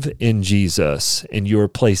believe in Jesus and you are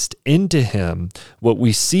placed into him, what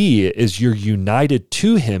we see is you're united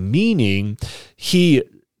to him, meaning he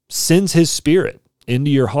sends his Spirit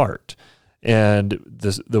into your heart. And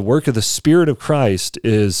the work of the Spirit of Christ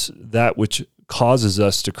is that which causes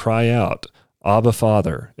us to cry out, Abba,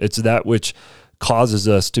 Father. It's that which causes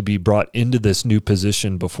us to be brought into this new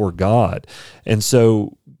position before God. And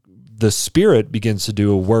so the Spirit begins to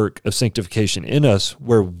do a work of sanctification in us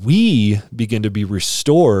where we begin to be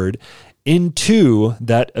restored into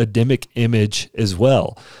that Adamic image as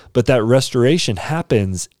well. But that restoration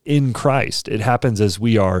happens in Christ. It happens as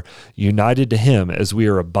we are united to him, as we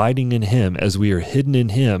are abiding in him, as we are hidden in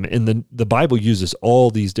him. And the Bible uses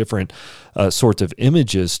all these different sorts of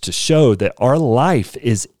images to show that our life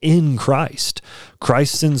is in Christ.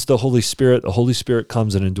 Christ sends the Holy Spirit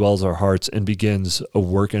comes and indwells our hearts and begins a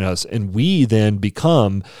work in us. And we then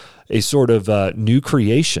become a sort of new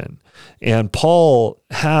creation. And Paul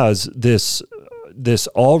has this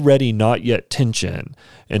already not yet tension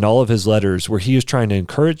in all of his letters where he is trying to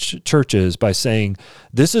encourage churches by saying,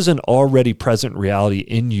 this is an already present reality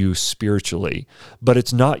in you spiritually, but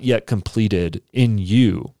it's not yet completed in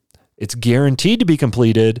you. It's guaranteed to be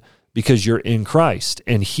completed because you're in Christ,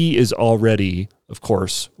 and he is already, of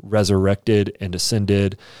course, resurrected and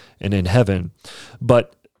ascended and in heaven.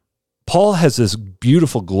 But Paul has this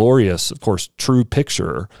beautiful, glorious, of course, true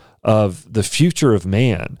picture of the future of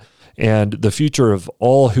man and the future of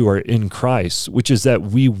all who are in Christ, which is that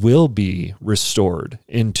we will be restored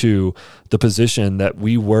into the position that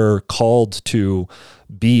we were called to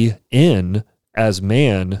be in as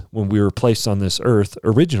man when we were placed on this earth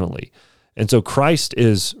originally. And so Christ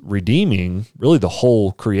is redeeming really the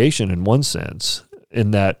whole creation in one sense,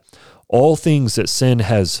 in that all things that sin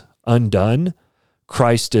has undone,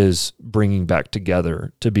 Christ is bringing back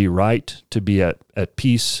together to be right, to be at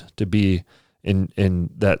peace, to be in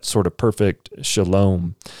that sort of perfect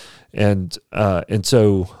shalom. And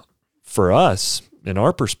so for us, in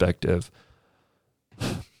our perspective,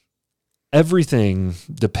 everything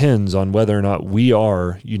depends on whether or not we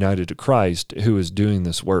are united to Christ, who is doing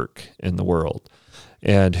this work in the world.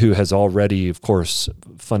 and who has already, of course,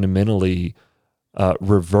 fundamentally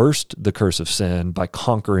reversed the curse of sin by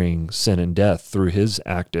conquering sin and death through his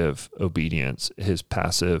active obedience, his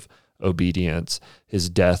passive obedience, his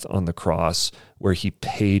death on the cross, where he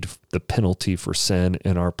paid the penalty for sin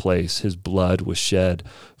in our place. His blood was shed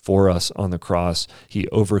for us on the cross. He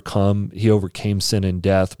overcame sin and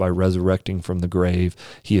death by resurrecting from the grave.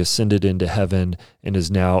 He ascended into heaven and is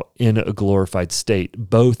now in a glorified state,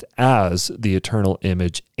 both as the eternal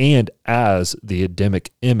image and as the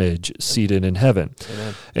Adamic image seated in heaven.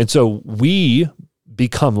 Amen. And so we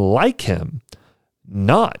become like him,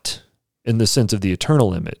 not in the sense of the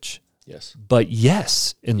eternal image, Yes. but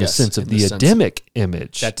yes, in the Yes, sense of in the the sense- Adamic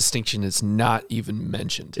image. That distinction is not even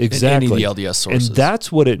mentioned Exactly. in any of the LDS sources. And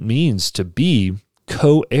that's what it means to be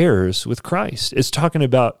co-heirs with Christ. It's talking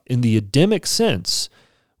about, in the Adamic sense,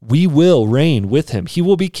 we will reign with him. He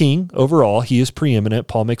will be king over all. He is preeminent.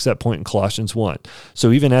 Paul makes that point in Colossians 1.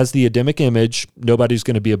 So even as the Adamic image, nobody's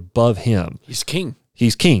going to be above him. He's king.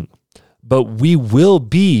 He's king. But we will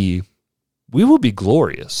be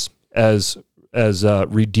glorious as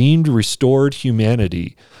redeemed, restored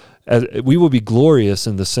humanity. We will be glorious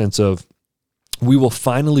in the sense of we will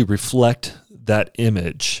finally reflect that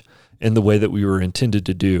image in the way that we were intended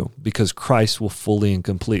to do, because Christ will fully and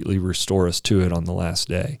completely restore us to it on the last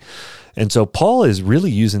day. And so Paul is really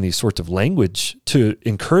using these sorts of language to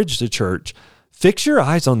encourage the church. Fix your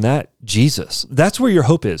eyes on that Jesus. That's where your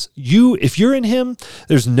hope is. If you're in him,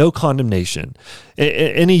 there's no condemnation.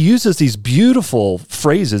 And he uses these beautiful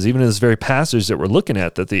phrases, even in this very passage that we're looking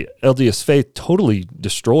at, that the LDS faith totally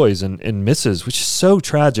destroys and misses, which is so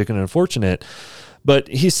tragic and unfortunate. But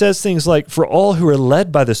he says things like, for all who are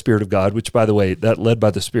led by the Spirit of God, which, by the way, that led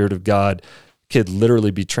by the Spirit of God could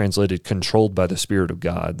literally be translated controlled by the Spirit of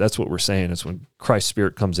God. That's what we're saying, is when Christ's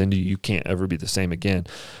Spirit comes into you, you can't ever be the same again.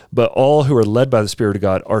 But all who are led by the Spirit of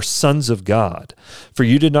God are sons of God. For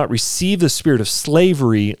you did not receive the spirit of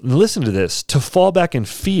slavery, and listen to this, to fall back in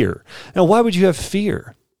fear. Now, why would you have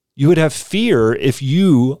fear? You would have fear if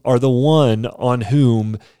you are the one on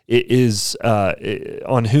whom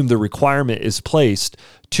the requirement is placed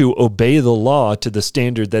to obey the law to the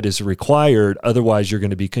standard that is required. Otherwise, you're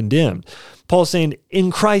going to be condemned. Paul's saying,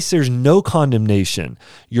 in Christ, there's no condemnation.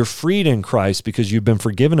 You're freed in Christ because you've been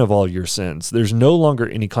forgiven of all your sins. There's no longer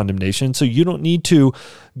any condemnation. So you don't need to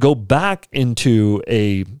go back into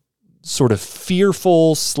a sort of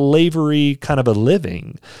fearful slavery kind of a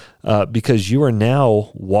living, because you are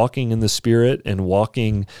now walking in the Spirit and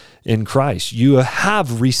walking in Christ. You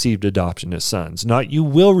have received adoption as sons, not you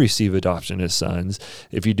will receive adoption as sons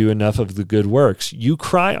if you do enough of the good works. You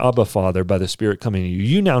cry, Abba, Father, by the Spirit coming to you.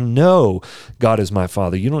 You now know God is my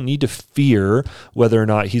Father. You don't need to fear whether or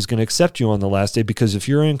not he's going to accept you on the last day, because if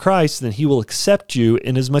you're in Christ, then he will accept you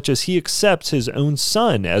in as much as he accepts his own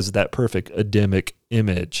Son as that perfect Adamic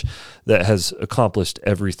image that has accomplished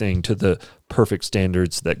everything to the perfect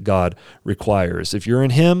standards that God requires. If you're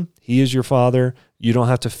in him, he is your Father. You don't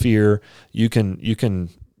have to fear. You can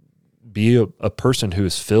be a person who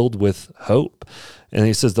is filled with hope. And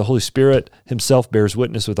he says the Holy Spirit himself bears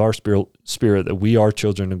witness with our spirit that we are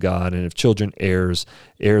children of God, and if children, heirs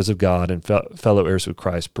of God, and fellow heirs with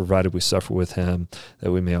Christ, provided we suffer with him,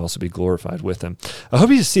 that we may also be glorified with him. I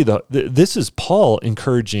hope you see this is Paul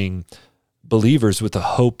encouraging believers with the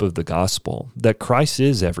hope of the gospel, that Christ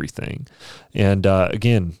is everything. And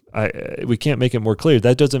again, we can't make it more clear.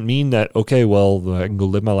 That doesn't mean that, okay, well, I can go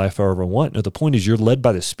live my life however I want. No, the point is you're led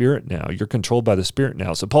by the Spirit now. You're controlled by the Spirit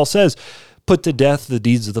now. So Paul says, put to death the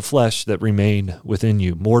deeds of the flesh that remain within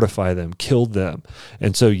you, mortify them, kill them.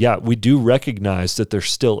 And so, yeah, we do recognize that there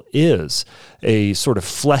still is a sort of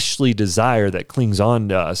fleshly desire that clings on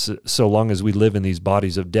to us so long as we live in these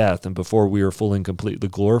bodies of death and before we are full and completely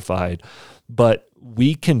glorified. But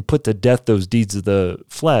we can put to death those deeds of the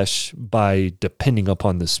flesh by depending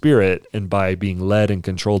upon the Spirit and by being led and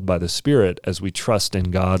controlled by the Spirit as we trust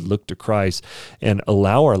in God, look to Christ, and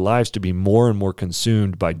allow our lives to be more and more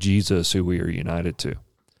consumed by Jesus, who we are united to.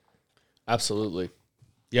 Absolutely.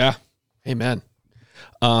 Yeah. Amen.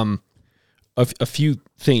 A few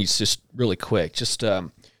things just really quick, just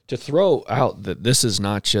to throw out that this is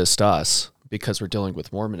not just us because we're dealing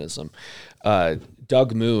with Mormonism.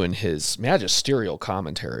 Doug Moo, in his magisterial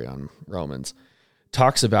commentary on Romans,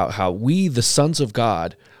 talks about how we, the sons of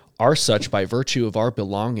God, are such by virtue of our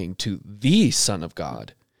belonging to the Son of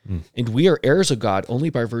God. And we are heirs of God only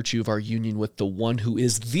by virtue of our union with the one who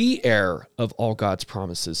is the heir of all God's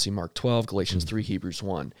promises. See Mark 12, Galatians 3, Hebrews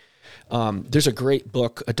 1. There's a great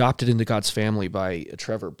book, Adopted into God's Family, by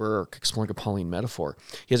Trevor Burke, exploring a Pauline metaphor.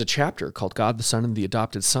 He has a chapter called God, the Son, and the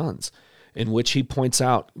Adopted Sons, in which he points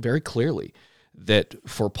out very clearly that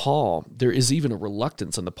for Paul, there is even a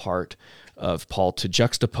reluctance on the part of Paul to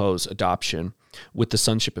juxtapose adoption with the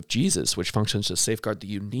sonship of Jesus, which functions to safeguard the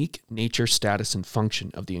unique nature, status, and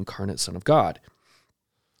function of the incarnate Son of God.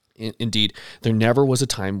 Indeed, there never was a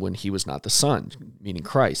time when he was not the Son, meaning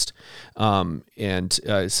Christ.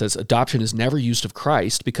 It says adoption is never used of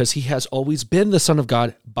Christ because he has always been the Son of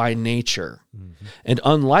God by nature. Mm-hmm. And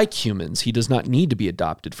unlike humans, he does not need to be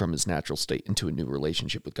adopted from his natural state into a new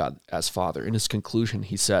relationship with God as Father. In his conclusion,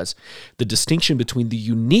 he says, the distinction between the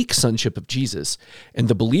unique sonship of Jesus and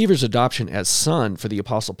the believer's adoption as son for the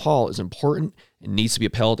Apostle Paul is important and needs to be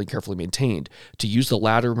upheld and carefully maintained. To use the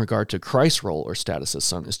latter in regard to Christ's role or status as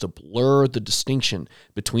son is to blur the distinction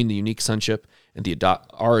between the unique sonship and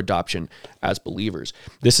our adoption as believers.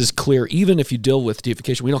 This is clear even if you deal with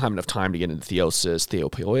deification. We don't have enough time to get into theosis,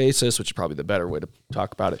 theopoiesis, which is probably the better way to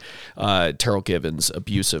talk about it. Terrell Given's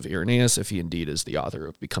abuse of Irenaeus, if he indeed is the author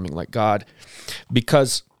of Becoming Like God.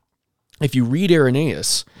 Because if you read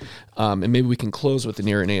Irenaeus, and maybe we can close with an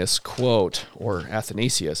Irenaeus quote or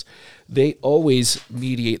Athanasius, they always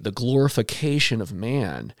mediate the glorification of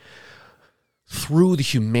man through the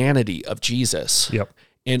humanity of Jesus. Yep.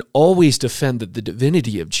 And always defend that the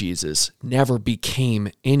divinity of Jesus never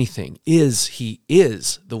became anything. He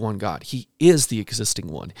is the one God. He is the existing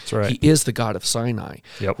one. That's right. He is the God of Sinai,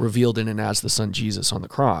 yep. revealed in and as the Son Jesus on the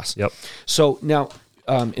cross. Yep. So now,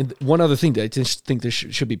 and one other thing that I just think this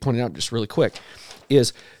should be pointed out just really quick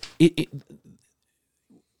is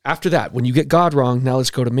after that, when you get God wrong, now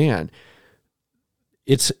let's go to man.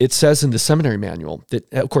 It says in the seminary manual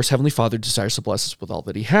that, of course, Heavenly Father desires to bless us with all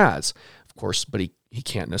that he has, of course, but he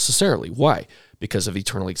can't necessarily. Why? Because of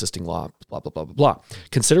eternally existing law, blah, blah, blah, blah, blah.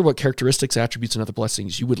 Consider what characteristics, attributes, and other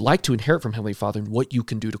blessings you would like to inherit from Heavenly Father and what you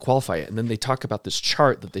can do to qualify it. And then they talk about this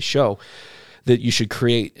chart that they show that you should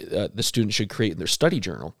create, the student should create in their study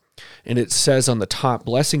journal. And it says on the top,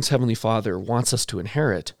 blessings Heavenly Father wants us to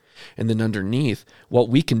inherit. And then underneath, what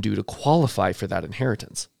we can do to qualify for that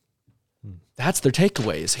inheritance. That's their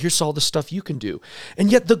takeaways. Here's all the stuff you can do.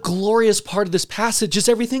 And yet the glorious part of this passage is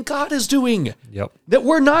everything God is doing. Yep. That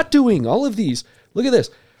we're not doing. All of these. Look at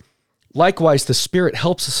this. Likewise, the Spirit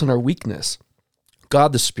helps us in our weakness.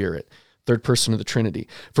 God the Spirit, third person of the Trinity.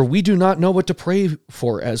 For we do not know what to pray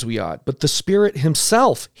for as we ought, but the Spirit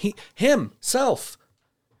himself, himself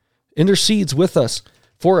intercedes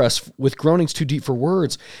for us with groanings too deep for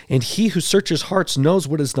words. And he who searches hearts knows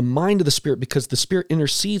what is the mind of the Spirit, because the Spirit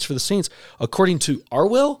intercedes for the saints according to our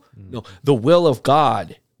will? No, the will of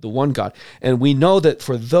God, the one God. And we know that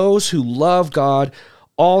for those who love God,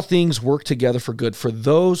 all things work together for good, for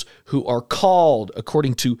those who are called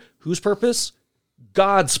according to whose purpose?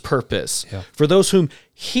 God's purpose. Yeah. For those whom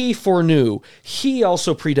he foreknew, he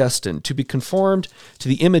also predestined to be conformed to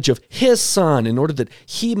the image of his Son, in order that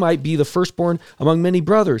he might be the firstborn among many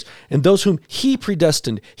brothers. And those whom he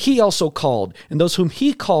predestined, he also called. And those whom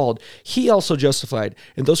he called, he also justified.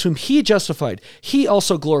 And those whom he justified, he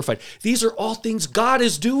also glorified. These are all things God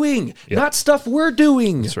is doing, not stuff we're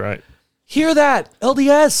doing. That's right. Hear that,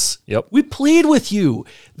 LDS. Yep. We plead with you.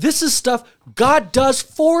 This is stuff God does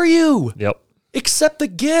for you. Yep. Accept the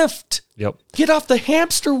gift. Yep. Get off the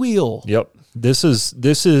hamster wheel. Yep. This is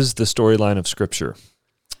the storyline of Scripture.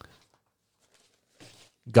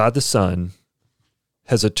 God the Son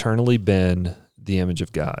has eternally been the image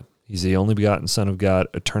of God. He's the only begotten Son of God,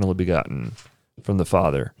 eternally begotten from the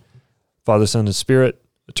Father. Father, Son, and Spirit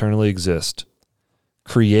eternally exist.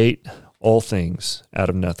 Create all things out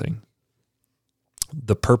of nothing.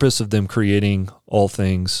 The purpose of them creating all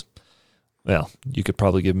things, well, you could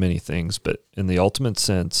probably give many things, but in the ultimate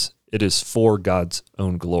sense, it is for God's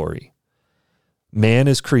own glory. Man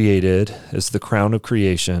is created as the crown of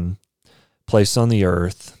creation, placed on the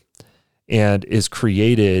earth, and is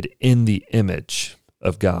created in the image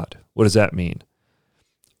of God. What does that mean?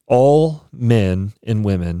 All men and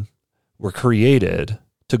women were created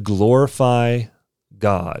to glorify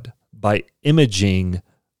God by imaging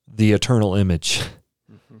the eternal image.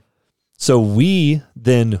 So we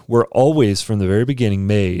then were always from the very beginning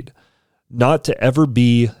made not to ever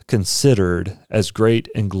be considered as great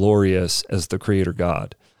and glorious as the Creator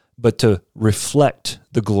God, but to reflect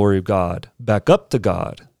the glory of God back up to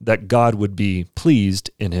God, that God would be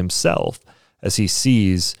pleased in himself as he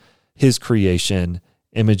sees his creation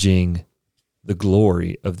imaging the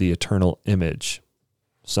glory of the eternal image,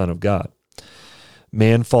 Son of God.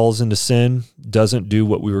 Man falls into sin, doesn't do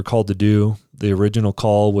what we were called to do. The original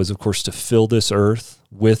call was, of course, to fill this earth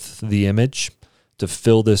with the image, to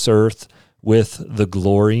fill this earth with the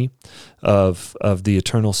glory of the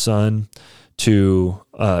eternal Son, to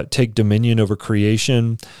take dominion over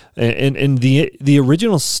creation, and the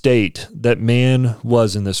original state that man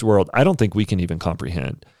was in this world, I don't think we can even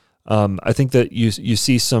comprehend. I think that you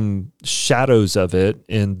see some shadows of it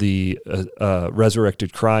in the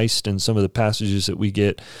resurrected Christ and some of the passages that we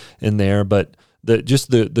get in there, but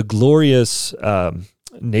the glorious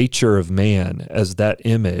nature of man as that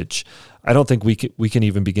image, I don't think we can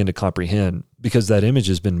even begin to comprehend, because that image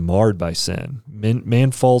has been marred by sin.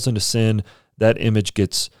 Man falls into sin. That image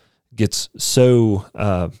gets so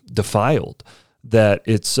defiled that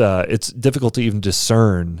it's difficult to even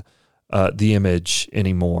discern the image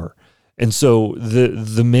anymore. And so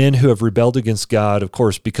the men who have rebelled against God, of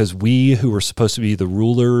course, because we who were supposed to be the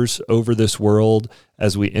rulers over this world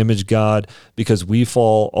as we image God, because we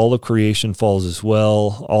fall, all of creation falls as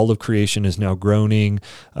well. All of creation is now groaning.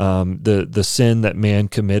 The sin that man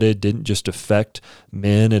committed didn't just affect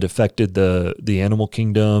men; it affected the animal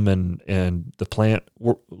kingdom and the plant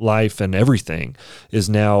life, and everything is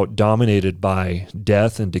now dominated by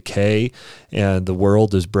death and decay. And the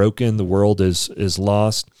world is broken. The world is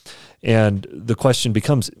lost. And the question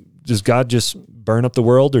becomes, does God just burn up the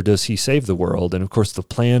world, or does he save the world? And of course, the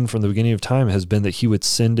plan from the beginning of time has been that he would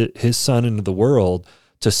send his son into the world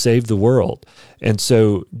to save the world. And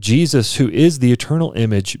so Jesus, who is the eternal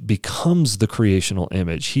image, becomes the creational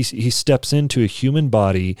image. He steps into a human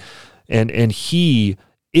body, and he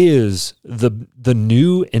is the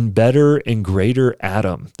new and better and greater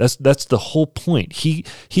Adam. That's the whole point.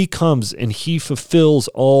 He comes and he fulfills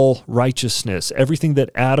all righteousness. Everything that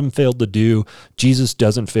Adam failed to do, Jesus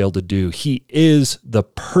doesn't fail to do. He is the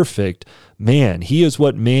perfect man. He is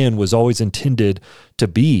what man was always intended to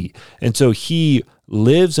be. And so he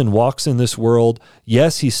lives and walks in this world.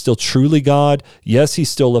 Yes, he's still truly God. Yes, he's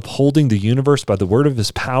still upholding the universe by the word of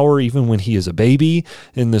his power, even when he is a baby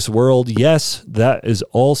in this world. Yes, that is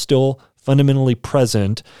all still fundamentally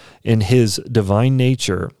present in his divine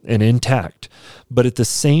nature and intact. But at the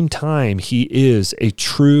same time, he is a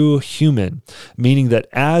true human, meaning that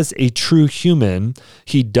as a true human,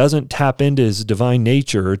 he doesn't tap into his divine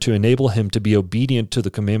nature to enable him to be obedient to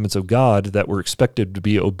the commandments of God that we're expected to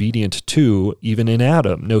be obedient to, even in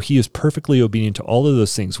Adam. No, he is perfectly obedient to all of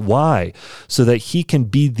those things. Why? So that he can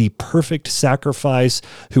be the perfect sacrifice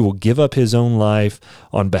who will give up his own life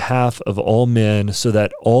on behalf of all men, so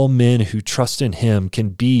that all men who trust in him can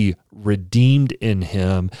be redeemed in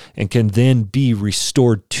him and can then be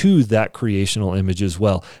restored to that creational image as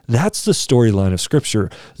well. That's the storyline of Scripture.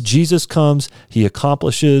 Jesus comes, he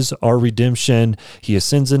accomplishes our redemption, he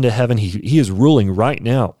ascends into heaven, he is ruling right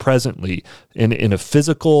now, presently, in a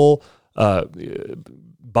physical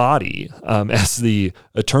body as the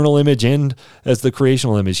eternal image and as the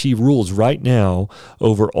creational image. He rules right now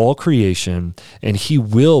over all creation, and he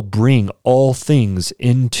will bring all things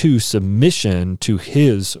into submission to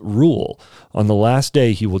his rule. On the last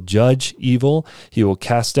day, he will judge evil, he will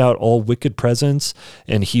cast out all wicked presence,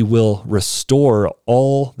 and he will restore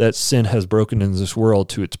all that sin has broken in this world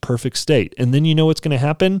to its perfect state. And then you know what's going to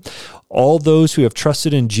happen? All those who have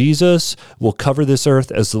trusted in Jesus will cover this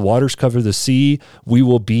earth as the waters cover the sea. We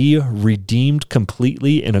will be redeemed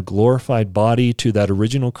completely in a glorified body to that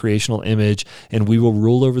original creational image, and we will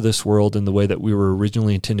rule over this world in the way that we were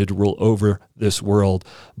originally intended to rule over this world.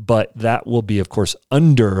 But that will be, of course,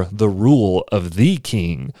 under the rule of the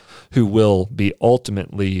King, who will be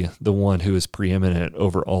ultimately the one who is preeminent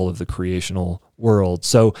over all of the creational world.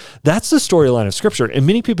 So that's the storyline of Scripture, and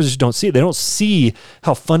many people just don't see it. They don't see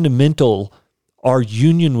how fundamental our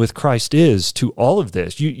union with Christ is to all of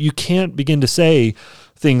this. You can't begin to say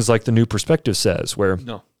things like the New Perspective says, where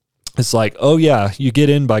it's like, oh yeah, you get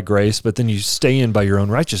in by grace, but then you stay in by your own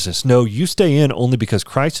righteousness. No, you stay in only because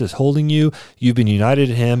Christ is holding you. You've been united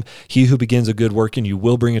to him. He who begins a good work in you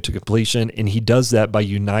will bring it to completion, and he does that by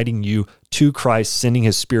uniting you to Christ, sending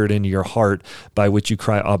his Spirit into your heart, by which you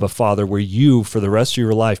cry, Abba, Father, where you, for the rest of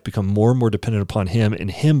your life, become more and more dependent upon him, and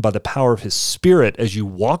him, by the power of his Spirit, as you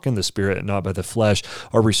walk in the Spirit and not by the flesh,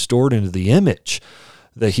 are restored into the image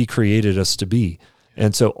that he created us to be.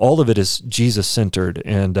 And so all of it is Jesus-centered,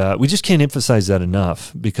 and we just can't emphasize that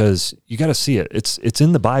enough, because you got to see it. It's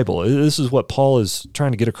in the Bible. This is what Paul is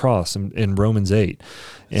trying to get across in Romans 8,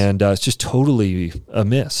 and it's just totally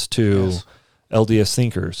amiss to LDS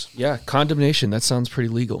thinkers. Yeah, condemnation, that sounds pretty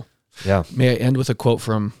legal. Yeah. May I end with a quote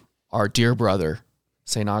from our dear brother,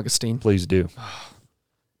 St. Augustine? Please do.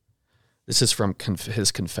 This is from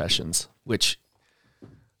his Confessions, which,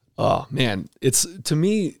 oh man, it's, to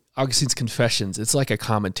me, Augustine's Confessions, it's like a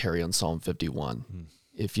commentary on Psalm 51.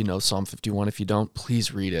 If you know Psalm 51, if you don't,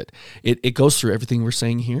 please read it. It goes through everything we're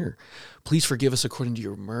saying here. Please forgive us according to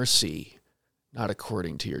your mercy, not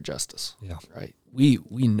according to your justice. Yeah. Right? We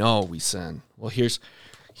know we sin. Well,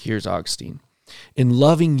 here's Augustine. In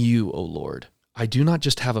loving you, O Lord, I do not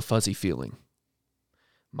just have a fuzzy feeling.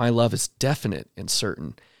 My love is definite and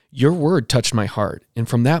certain. Your word touched my heart, and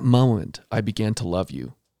from that moment, I began to love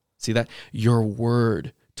you. See that? Your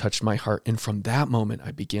word touched my heart, and from that moment,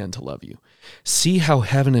 I began to love you. See how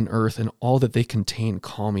heaven and earth and all that they contain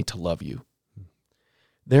call me to love you.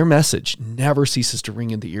 Their message never ceases to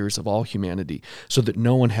ring in the ears of all humanity, so that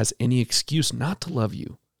no one has any excuse not to love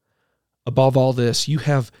you. Above all this, you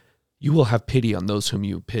will have pity on those whom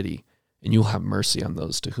you pity, and you will have mercy on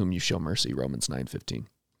those to whom you show mercy, Romans 9:15.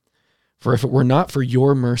 For if it were not for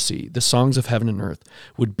your mercy, the songs of heaven and earth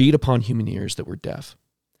would beat upon human ears that were deaf.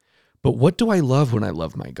 But what do I love when I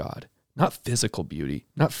love my God? Not physical beauty,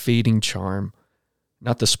 not fading charm,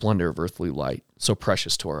 not the splendor of earthly light, so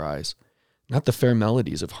precious to our eyes, not the fair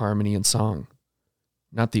melodies of harmony and song,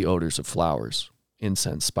 not the odors of flowers,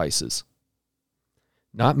 incense, spices,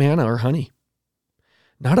 not manna or honey,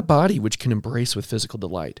 not a body which can embrace with physical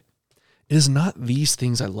delight. It is not these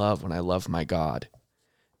things I love when I love my God.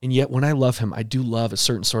 And yet when I love him, I do love a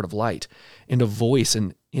certain sort of light and a voice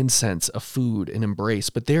and incense, a food and embrace.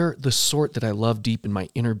 But they're the sort that I love deep in my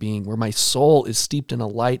inner being, where my soul is steeped in a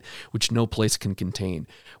light which no place can contain,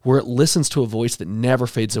 where it listens to a voice that never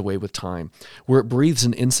fades away with time, where it breathes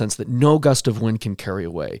an incense that no gust of wind can carry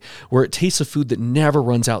away, where it tastes a food that never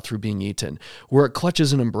runs out through being eaten, where it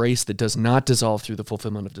clutches an embrace that does not dissolve through the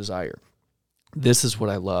fulfillment of desire. This is what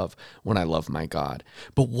I love when I love my God.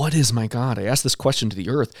 But what is my God? I asked this question to the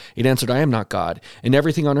earth. It answered, I am not God. And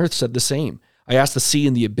everything on earth said the same. I asked the sea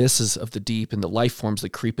and the abysses of the deep and the life forms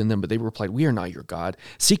that creep in them, but they replied, we are not your God.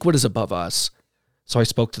 Seek what is above us. So I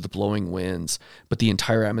spoke to the blowing winds, but the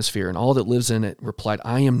entire atmosphere and all that lives in it replied,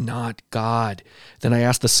 I am not God. Then I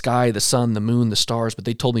asked the sky, the sun, the moon, the stars, but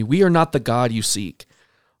they told me, we are not the God you seek.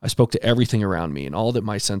 I spoke to everything around me and all that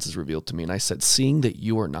my senses revealed to me. And I said, seeing that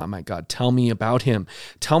you are not my God, tell me about him.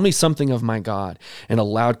 Tell me something of my God. In a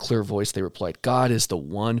loud, clear voice, they replied, God is the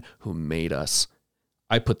one who made us.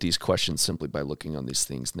 I put these questions simply by looking on these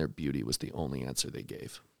things, and their beauty was the only answer they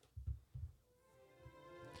gave.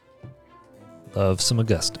 Love some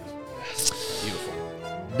Augustine. Beautiful.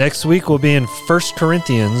 Next week we'll be in 1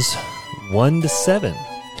 Corinthians 1-7.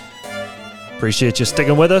 Appreciate you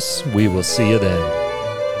sticking with us. We will see you then.